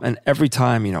 And every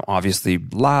time, obviously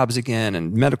labs again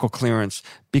and medical clearance,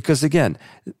 because again,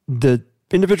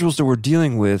 individuals that we're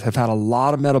dealing with have had a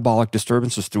lot of metabolic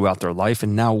disturbances throughout their life,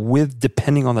 and now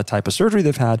depending on the type of surgery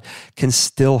they've had, can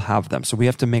still have them. So we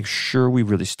have to make sure we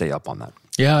really stay up on that.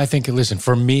 Yeah, I think, listen,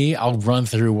 for me, I'll run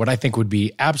through what I think would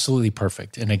be absolutely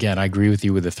perfect. And again, I agree with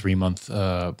you with the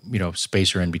 3-month,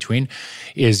 spacer in between,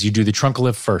 is you do the trunk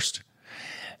lift first.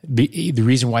 The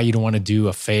reason why you don't want to do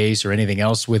a face or anything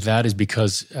else with that is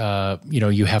because,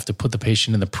 you have to put the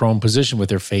patient in the prone position with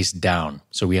their face down.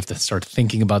 So we have to start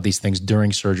thinking about these things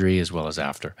during surgery as well as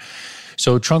after.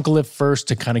 So trunk lift first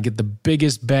to kind of get the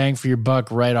biggest bang for your buck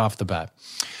right off the bat.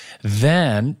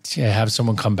 Then have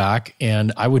someone come back,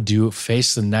 and I would do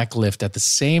face and neck lift at the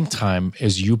same time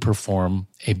as you perform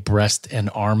a breast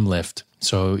and arm lift.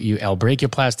 So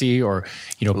L-brachioplasty or,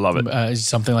 Love it.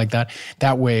 Something like that.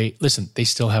 That way, listen, they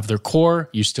still have their core.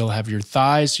 You still have your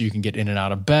thighs, so you can get in and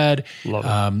out of bed. Love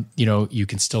it. You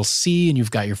can still see, and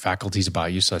you've got your faculties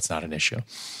about you, so that's not an issue.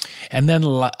 And then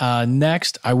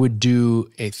next, I would do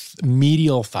a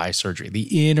medial thigh surgery,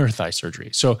 the inner thigh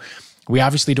surgery. So we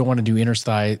obviously don't want to do inner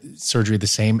thigh surgery the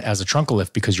same as a truncal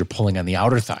lift because you're pulling on the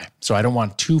outer thigh. So I don't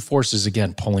want two forces,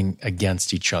 again, pulling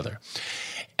against each other.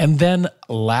 And then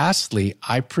lastly,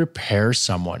 I prepare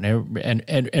someone.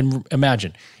 And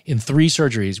imagine, in 3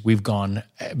 surgeries, we've gone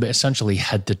essentially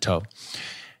head to toe.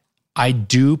 I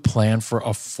do plan for a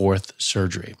 4th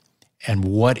surgery. And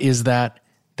what is that?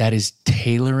 That is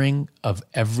tailoring of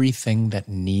everything that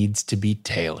needs to be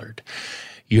tailored.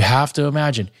 You have to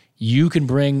imagine, you can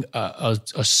bring a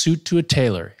suit to a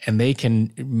tailor and they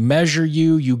can measure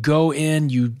you. You go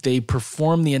in, they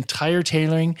perform the entire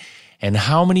tailoring. And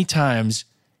how many times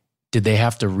did they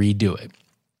have to redo it?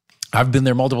 I've been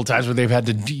there multiple times where they've had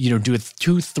to, do it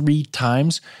 2-3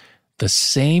 times. The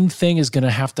same thing is going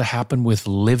to have to happen with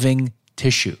living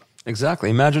tissue. Exactly.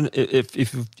 Imagine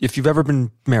if you've ever been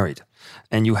married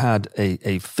and you had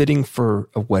a fitting for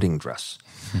a wedding dress.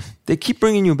 They keep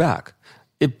bringing you back.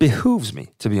 It behooves me,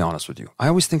 to be honest with you. I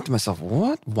always think to myself,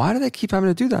 what? Why do they keep having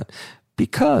to do that?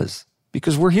 Because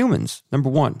we're humans, number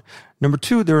one. Number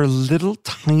two, there are little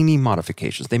tiny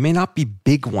modifications. They may not be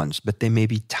big ones, but they may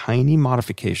be tiny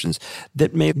modifications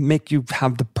that may make you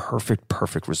have the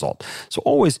perfect result. So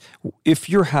always, if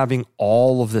you're having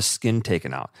all of the skin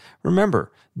taken out,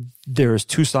 remember, there's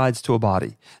 2 sides to a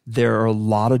body. There are a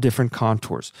lot of different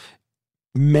contours.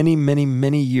 Many, many,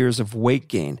 many years of weight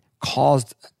gain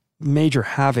caused major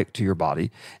havoc to your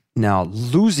body. Now,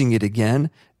 losing it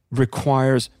again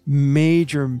requires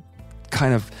major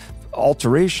kind of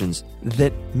alterations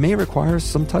that may require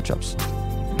some touch-ups.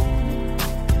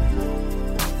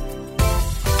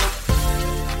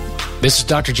 This is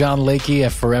Dr. John Lakey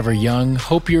at Forever Young.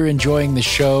 Hope you're enjoying the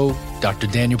show. Dr.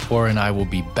 Daniel Poor and I will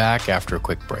be back after a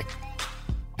quick break.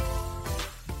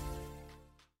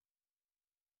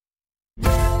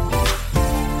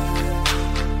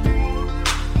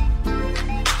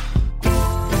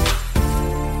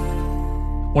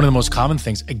 One of the most common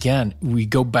things, again, we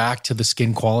go back to the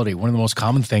skin quality. One of the most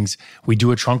common things, we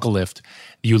do a truncal lift.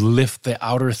 You lift the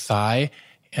outer thigh,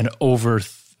 and over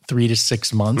 3 to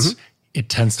 6 months, it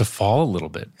tends to fall a little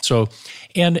bit. So,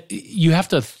 and you have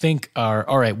to think,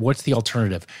 all right, what's the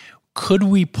alternative? Could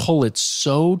we pull it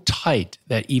so tight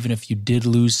that even if you did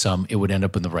lose some, it would end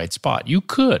up in the right spot? You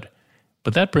could,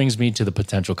 but that brings me to the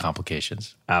potential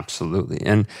complications. Absolutely.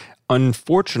 And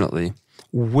unfortunately,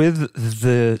 with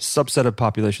the subset of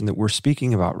population that we're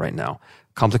speaking about right now,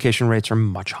 complication rates are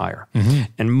much higher.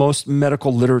 And most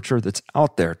medical literature that's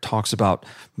out there talks about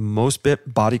most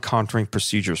body contouring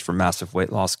procedures for massive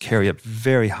weight loss carry a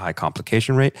very high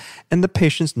complication rate, and the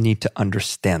patients need to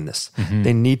understand this.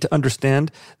 They need to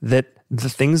understand that the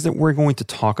things that we're going to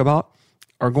talk about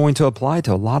are going to apply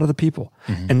to a lot of the people.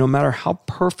 And no matter how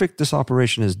perfect this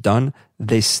operation is done,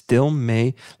 they still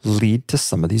may lead to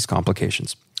some of these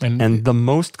complications. And the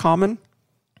most common,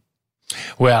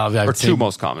 two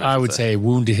most common. I would say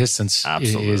wound dehiscence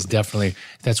is definitely,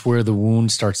 that's where the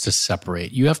wound starts to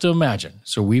separate. You have to imagine.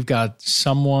 So we've got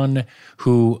someone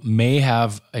who may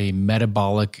have a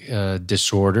metabolic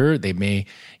disorder. They may,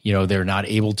 they're not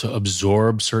able to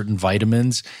absorb certain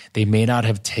vitamins. They may not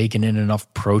have taken in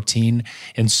enough protein.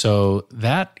 And so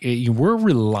we're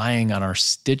relying on our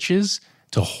stitches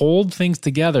to hold things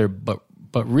together, but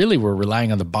really we're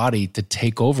relying on the body to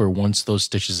take over once those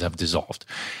stitches have dissolved.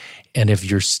 And if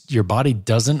your body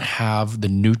doesn't have the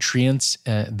nutrients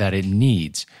that it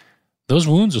needs, those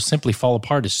wounds will simply fall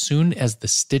apart as soon as the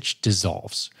stitch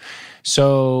dissolves.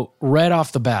 So right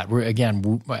off the bat,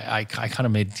 I kind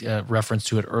of made reference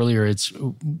to it earlier.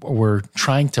 We're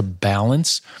trying to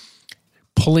balance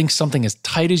pulling something as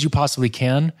tight as you possibly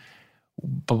can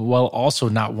but while also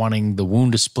not wanting the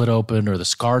wound to split open or the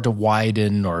scar to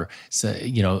widen or,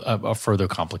 a further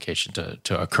complication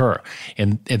to occur.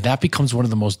 And that becomes one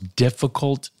of the most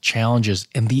difficult challenges.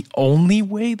 And the only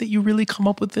way that you really come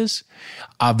up with this,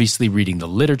 obviously reading the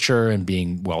literature and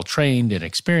being well-trained and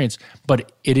experienced,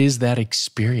 but it is that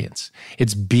experience.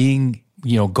 It's being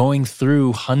going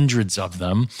through hundreds of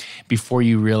them before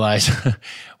you realize,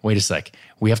 wait a sec,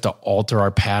 we have to alter our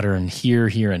pattern here,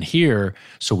 and here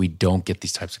so we don't get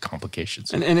these types of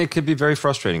complications. And it could be very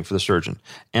frustrating for the surgeon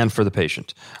and for the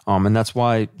patient. And that's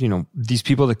why, these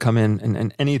people that come in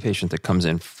and any patient that comes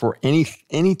in for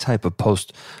any type of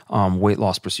post weight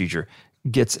loss procedure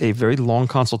gets a very long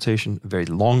consultation, a very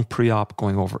long pre-op,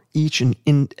 going over each and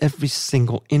every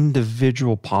single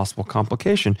individual possible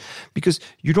complication, because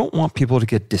you don't want people to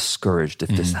get discouraged if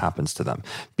this happens to them,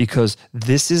 because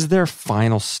this is their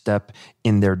final step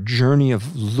in their journey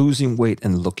of losing weight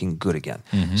and looking good again.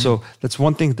 So that's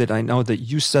one thing that I know that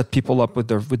you set people up with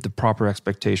the proper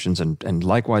expectations, and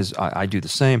likewise I do the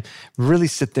same. Really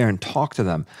sit there and talk to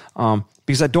them.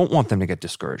 Because I don't want them to get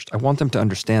discouraged. I want them to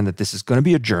understand that this is going to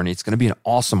be a journey. It's going to be an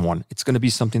awesome one. It's going to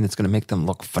be something that's going to make them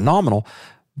look phenomenal.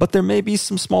 But there may be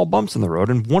some small bumps in the road.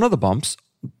 And one of the bumps,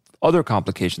 other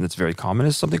complication that's very common,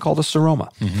 is something called a seroma.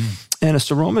 And a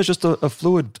seroma is just a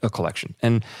fluid collection.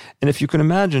 And if you can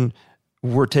imagine,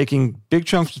 we're taking big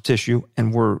chunks of tissue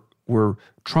and we're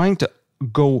trying to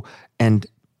go and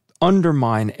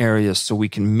undermine areas so we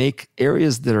can make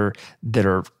areas that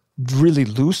are really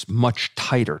loose much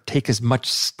tighter, take as much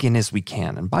skin as we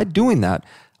can. And by doing that,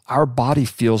 our body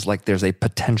feels like there's a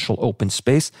potential open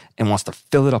space and wants to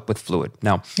fill it up with fluid.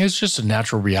 Now, it's just a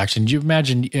natural reaction. You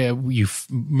imagine, you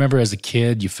remember as a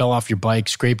kid, you fell off your bike,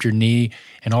 scraped your knee,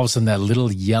 and all of a sudden that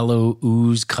little yellow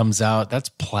ooze comes out. That's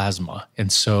plasma.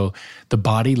 And so the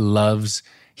body loves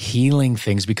healing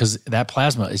things because that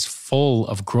plasma is full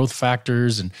of growth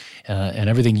factors and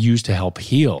everything used to help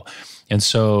heal. And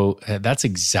so that's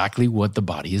exactly what the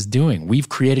body is doing. We've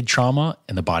created trauma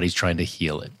and the body's trying to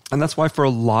heal it. And that's why for a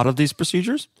lot of these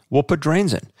procedures, we'll put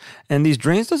drains in. And these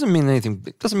drains doesn't mean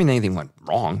anything went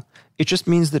wrong. It just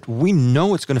means that we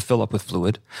know it's going to fill up with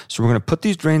fluid. So we're going to put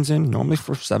these drains in normally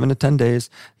for 7 to 10 days,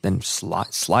 then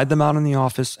slide them out in the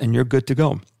office and you're good to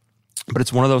go. But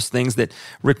it's one of those things that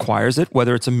requires it,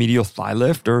 whether it's a medial thigh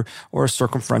lift or a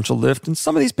circumferential lift. And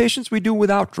some of these patients we do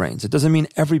without drains. It doesn't mean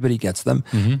everybody gets them,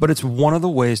 but it's one of the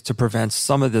ways to prevent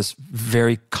some of this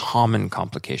very common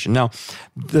complication. Now,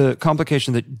 the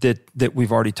complication that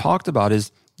we've already talked about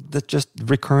is that just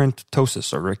recurrent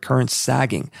ptosis or recurrent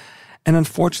sagging. And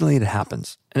unfortunately, it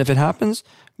happens. And if it happens,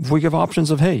 we give options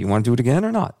of, hey, you want to do it again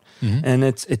or not? And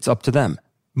it's up to them.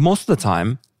 Most of the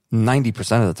time,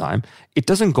 90% of the time, it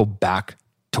doesn't go back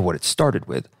to what it started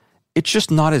with. It's just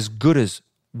not as good as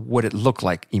what it looked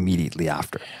like immediately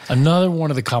after. Another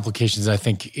one of the complications I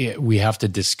think we have to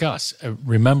discuss,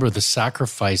 remember the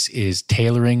sacrifice is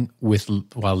tailoring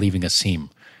while leaving a seam,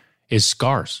 is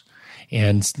scars.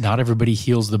 And not everybody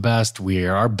heals the best. We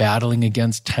are battling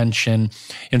against tension.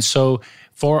 And so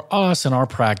for us in our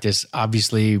practice,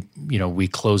 obviously, we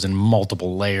close in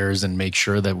multiple layers and make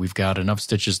sure that we've got enough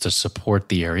stitches to support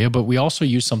the area. But we also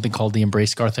use something called the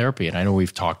embrace scar therapy. And I know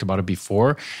we've talked about it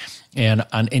before. And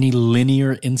on any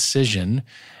linear incision,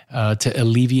 to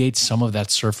alleviate some of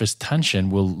that surface tension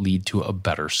will lead to a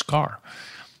better scar.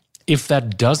 If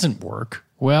that doesn't work,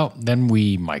 well, then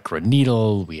we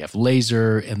microneedle, we have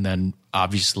laser, and then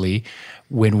obviously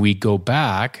when we go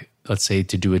back, let's say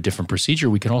to do a different procedure,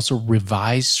 we can also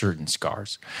revise certain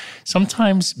scars.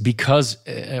 Sometimes because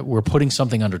we're putting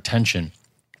something under tension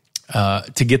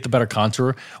to get the better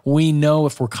contour, we know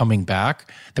if we're coming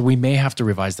back that we may have to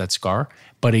revise that scar,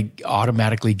 but it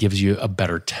automatically gives you a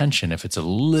better tension if it's a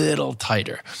little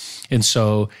tighter. And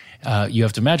so you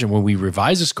have to imagine when we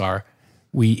revise a scar,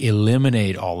 we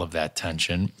eliminate all of that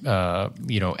tension,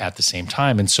 at the same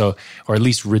time. And so, or at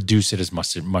least reduce it as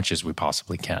much as we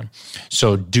possibly can.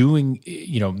 So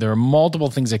there are multiple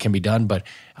things that can be done, but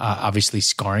obviously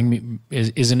scarring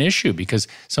is an issue because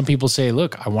some people say,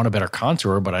 look, I want a better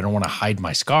contour, but I don't want to hide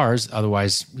my scars.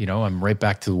 Otherwise, I'm right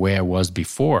back to the way I was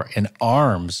before. And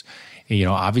arms,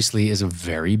 obviously is a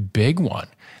very big one.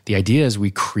 The idea is we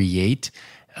create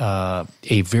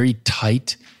a very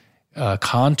tight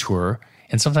contour.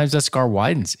 And sometimes that scar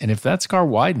widens. And if that scar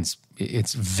widens,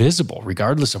 it's visible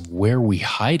regardless of where we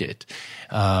hide it.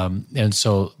 And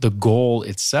so the goal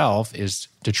itself is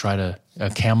to try to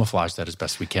camouflage that as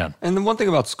best we can. And the one thing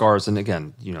about scars, and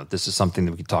again, this is something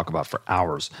that we could talk about for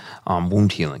hours,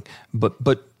 wound healing. But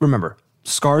remember,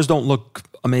 scars don't look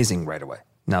amazing right away.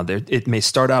 Now, it may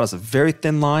start out as a very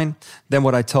thin line. Then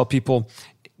what I tell people,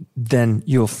 then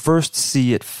you'll first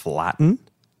see it flatten,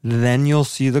 then you'll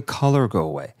see the color go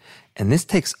away. And this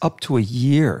takes up to a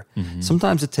year.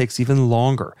 Sometimes it takes even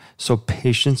longer. So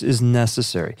patience is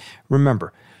necessary.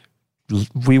 Remember,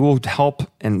 we will help,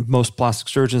 and most plastic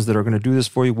surgeons that are going to do this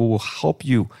for you will help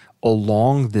you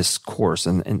along this course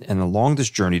and along this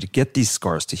journey to get these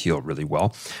scars to heal really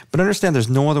well. But understand there's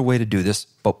no other way to do this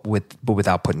but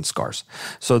without putting scars.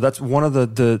 So that's one of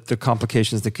the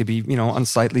complications that could be,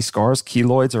 unsightly scars,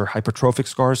 keloids or hypertrophic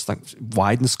scars, like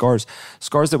widened scars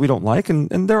that we don't like, and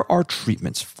there are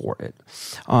treatments for it.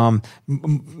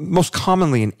 Most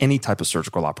commonly in any type of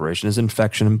surgical operation is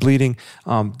infection and bleeding,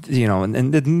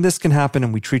 and this can happen,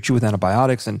 and we treat you with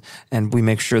antibiotics, and we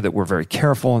make sure that we're very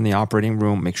careful in the operating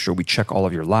room, make sure we check all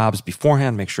of your labs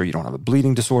beforehand, make sure you don't have a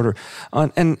bleeding disorder.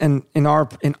 And in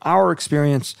our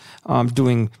experience,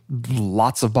 doing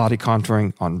lots of body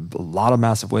contouring on a lot of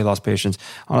massive weight loss patients,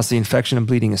 honestly, infection and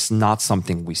bleeding is not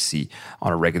something we see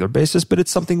on a regular basis, but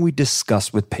it's something we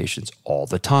discuss with patients all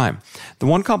the time. The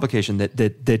one complication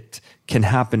that can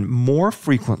happen more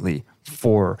frequently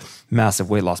for massive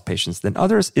weight loss patients than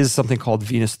others is something called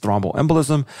venous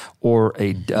thromboembolism, or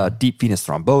a deep venous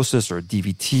thrombosis, or a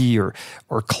DVT,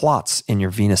 or clots in your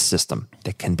venous system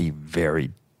that can be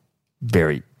very,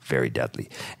 very, very deadly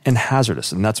and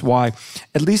hazardous. And that's why,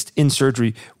 at least in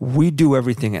surgery, we do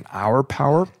everything in our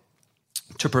power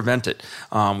to prevent it.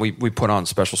 We put on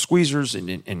special squeezers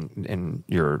in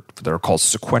your, that are called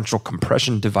sequential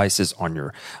compression devices on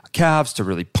your calves to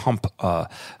really pump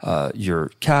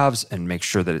your calves and make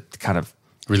sure that it kind of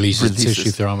releases tissue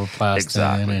thromboplastin.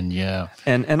 Exactly.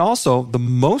 And also, the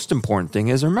most important thing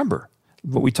is, remember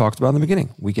what we talked about in the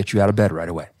beginning. We get you out of bed right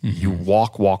away. You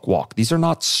walk. These are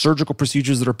not surgical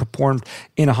procedures that are performed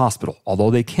in a hospital,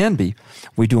 although they can be.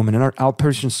 We do them in our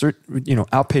outpatient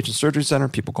surgery center.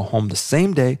 People go home the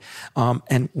same day,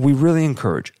 and we really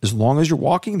encourage, as long as you're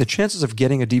walking, the chances of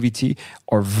getting a DVT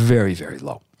are very, very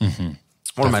low.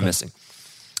 What am I missing?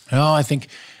 No, I think,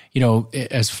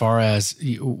 as far as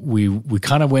we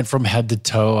kind of went from head to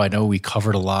toe. I know we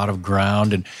covered a lot of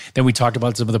ground, and then we talked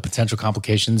about some of the potential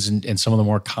complications and some of the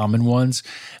more common ones.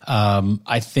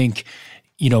 I think,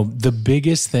 the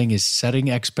biggest thing is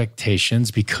setting expectations,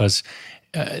 because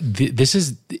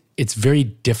it's very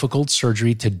difficult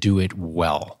surgery to do it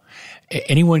well.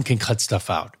 Anyone can cut stuff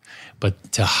out,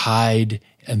 but to hide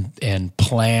and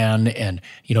plan, and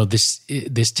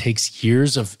this takes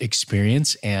years of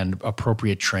experience and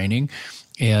appropriate training,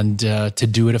 and to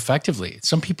do it effectively.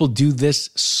 Some people do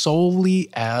this solely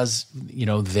as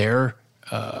their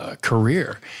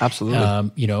career.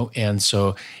 Absolutely. And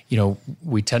so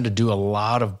we tend to do a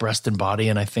lot of breast and body,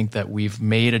 and I think that we've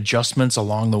made adjustments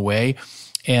along the way.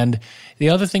 And the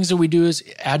other things that we do is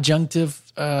adjunctive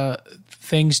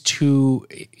things to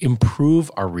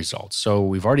improve our results. So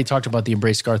we've already talked about the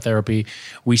Embrace Scar Therapy.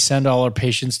 We send all our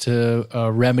patients to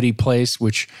Remedy Place,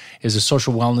 which is a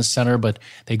social wellness center, but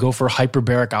they go for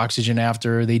hyperbaric oxygen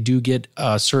after. They do get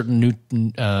certain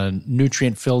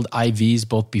nutrient-filled IVs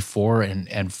both before and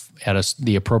at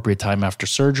the appropriate time after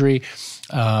surgery.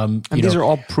 And these are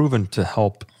all proven to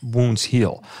help wounds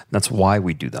heal. That's why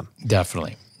we do them.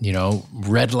 Definitely.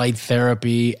 Red light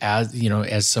therapy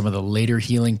as some of the later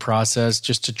healing process,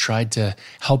 just to try to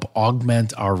help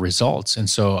augment our results. And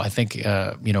so I think,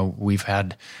 we've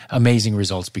had amazing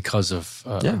results because of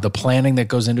the planning that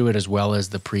goes into it, as well as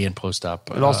the pre and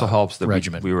post-op It also helps that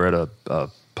regimen. we were at a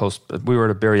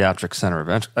bariatric center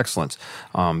of excellence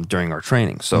during our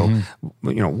training. So,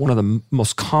 one of the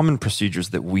most common procedures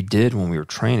that we did when we were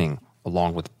training,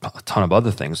 along with a ton of other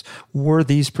things, were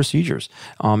these procedures.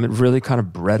 It really kind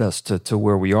of bred us to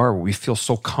where we are, where we feel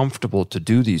so comfortable to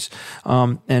do these.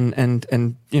 And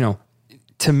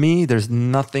to me, there's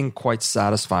nothing quite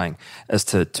satisfying as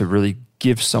to really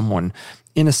give someone,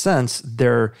 in a sense,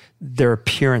 their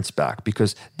appearance back,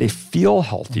 because they feel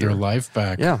healthier. Their life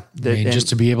back. Yeah. Just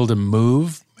to be able to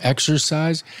move,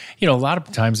 exercise. A lot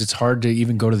of times it's hard to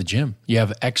even go to the gym. You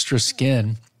have extra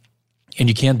skin and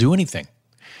you can't do anything.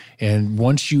 And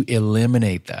once you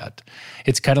eliminate that,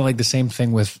 it's kind of like the same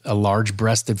thing with a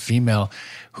large-breasted female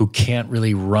who can't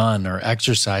really run or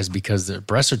exercise because their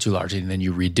breasts are too large, and then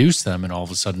you reduce them, and all of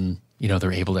a sudden,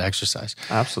 they're able to exercise.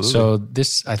 Absolutely. So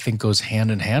this, I think, goes hand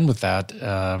in hand with that,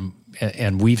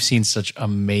 and we've seen such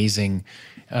amazing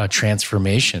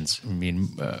transformations. I mean,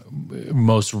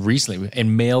 most recently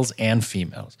in males and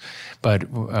females, but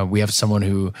we have someone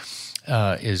who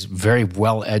is very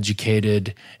well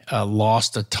educated,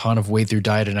 lost a ton of weight through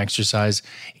diet and exercise,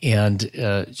 and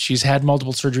she's had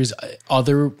multiple surgeries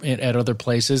at other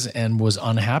places and was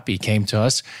unhappy. Came to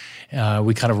us,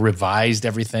 we kind of revised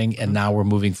everything, and now we're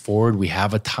moving forward forward. We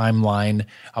have a timeline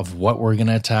of what we're going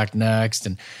to attack next.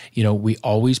 And, we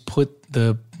always put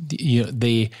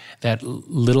that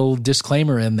little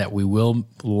disclaimer in that we will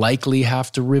likely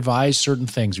have to revise certain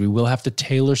things. We will have to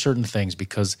tailor certain things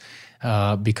because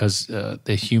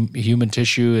the human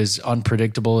tissue is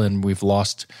unpredictable, and we've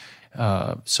lost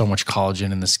so much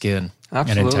collagen in the skin.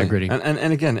 Absolutely. And integrity.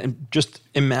 And again, just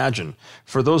imagine,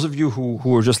 for those of you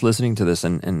who are just listening to this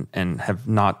and have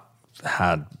not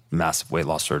had massive weight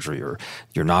loss surgery, or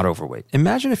you're not overweight,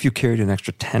 imagine if you carried an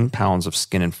extra 10 pounds of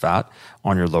skin and fat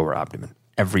on your lower abdomen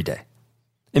every day.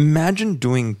 Imagine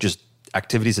doing just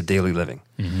activities of daily living.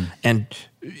 Mm-hmm. And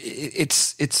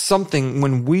it's something,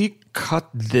 when we cut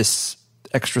this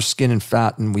extra skin and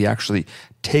fat and we actually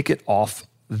take it off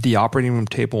the operating room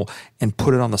table and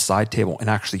put it on the side table and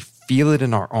actually feel it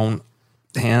in our own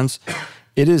hands,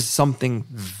 it is something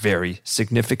very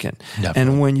significant. Definitely.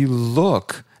 And when you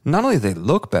look, not only they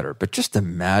look better, but just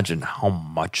imagine how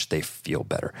much they feel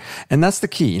better. And that's the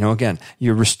key. Again,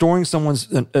 you're restoring someone's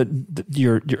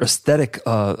your aesthetic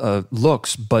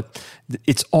looks, but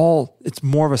it's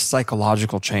more of a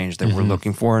psychological change that we're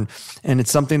looking for, and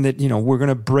it's something that we're going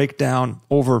to break down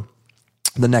over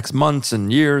the next months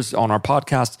and years on our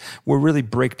podcast. We'll really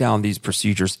break down these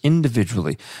procedures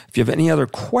individually. If you have any other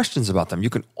questions about them,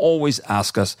 you can always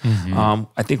ask us. I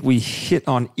think we hit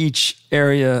on each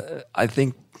area,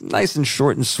 nice and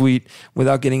short and sweet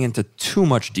without getting into too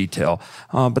much detail.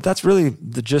 But that's really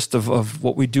the gist of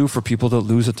what we do for people that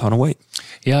lose a ton of weight.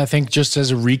 Yeah, I think just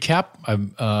as a recap,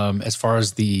 as far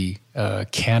as the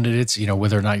candidates,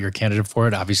 whether or not you're a candidate for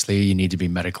it, obviously you need to be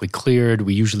medically cleared.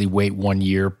 We usually wait 1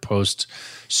 year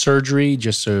post-surgery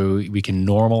just so we can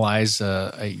normalize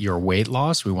your weight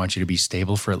loss. We want you to be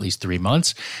stable for at least 3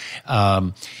 months.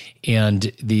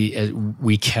 And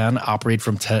we can operate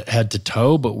from head to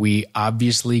toe, but we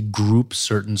obviously group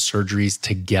certain surgeries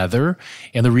together.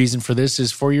 And the reason for this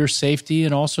is for your safety,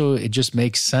 and also it just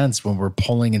makes sense when we're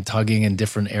pulling and tugging in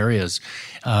different areas.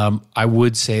 I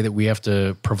would say that we have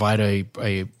to provide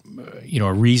a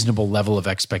reasonable level of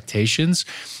expectations.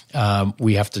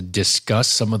 We have to discuss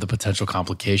some of the potential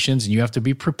complications, and you have to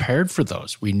be prepared for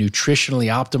those. We nutritionally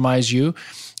optimize you,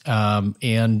 I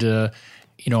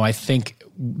think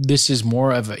this is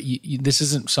more of this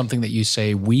isn't something that you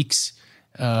say weeks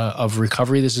of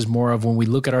recovery. This is more of, when we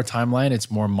look at our timeline, it's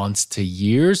more months to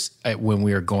years when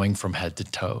we are going from head to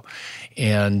toe.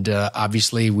 And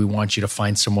obviously, we want you to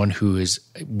find someone who is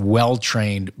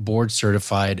well-trained,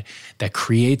 board-certified, that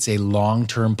creates a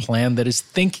long-term plan that is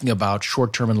thinking about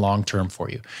short-term and long-term for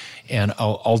you. And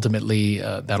ultimately,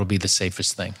 that'll be the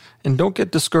safest thing. And don't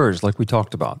get discouraged, like we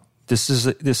talked about.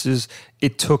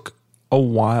 It took a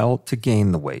while to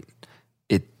gain the weight.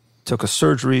 It took a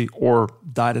surgery or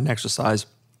diet and exercise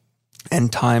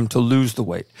and time to lose the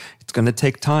weight. It's going to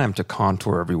take time to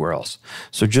contour everywhere else.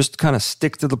 So just kind of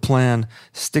stick to the plan,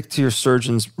 stick to your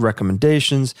surgeon's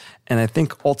recommendations, and I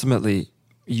think ultimately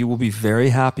you will be very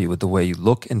happy with the way you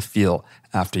look and feel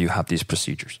after you have these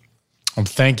procedures. Well,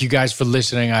 thank you guys for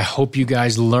listening. I hope you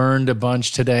guys learned a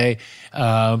bunch today.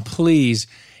 Please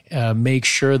make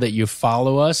sure that you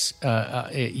follow us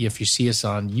if you see us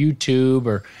on YouTube,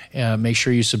 or make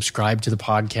sure you subscribe to the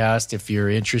podcast if you're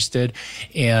interested.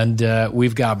 And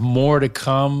we've got more to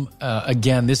come.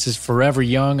 Again, this is Forever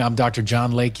Young. I'm Dr.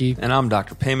 John Lakey. And I'm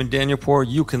Dr. Payman Danielpour.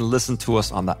 You can listen to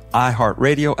us on the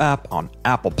iHeartRadio app, on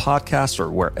Apple Podcasts,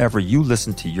 or wherever you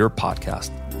listen to your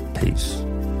podcast. Peace.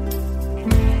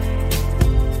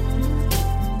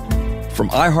 From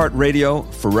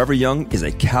iHeartRadio, Forever Young is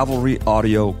a Cavalry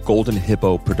Audio Golden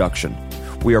Hippo production.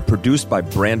 We are produced by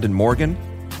Brandon Morgan.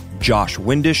 Josh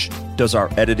Windish does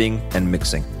our editing and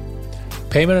mixing.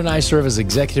 Payman and I serve as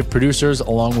executive producers,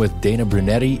 along with Dana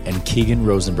Brunetti and Keegan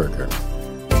Rosenberger.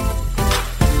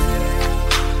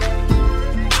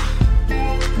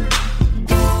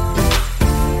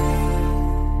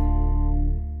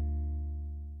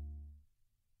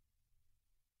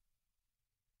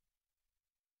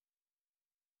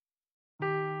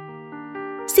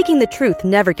 Seeking the truth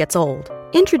never gets old.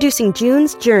 Introducing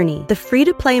June's Journey, the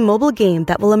free-to-play mobile game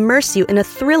that will immerse you in a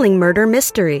thrilling murder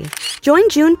mystery. Join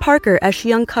June Parker as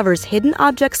she uncovers hidden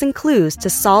objects and clues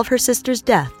to solve her sister's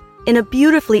death in a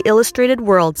beautifully illustrated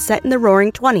world set in the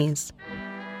Roaring '20s.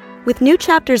 With new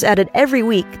chapters added every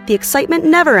week, the excitement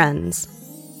never ends.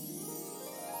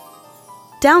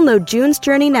 Download June's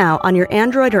Journey now on your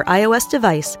Android or iOS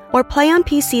device, or play on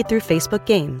PC through Facebook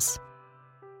Games.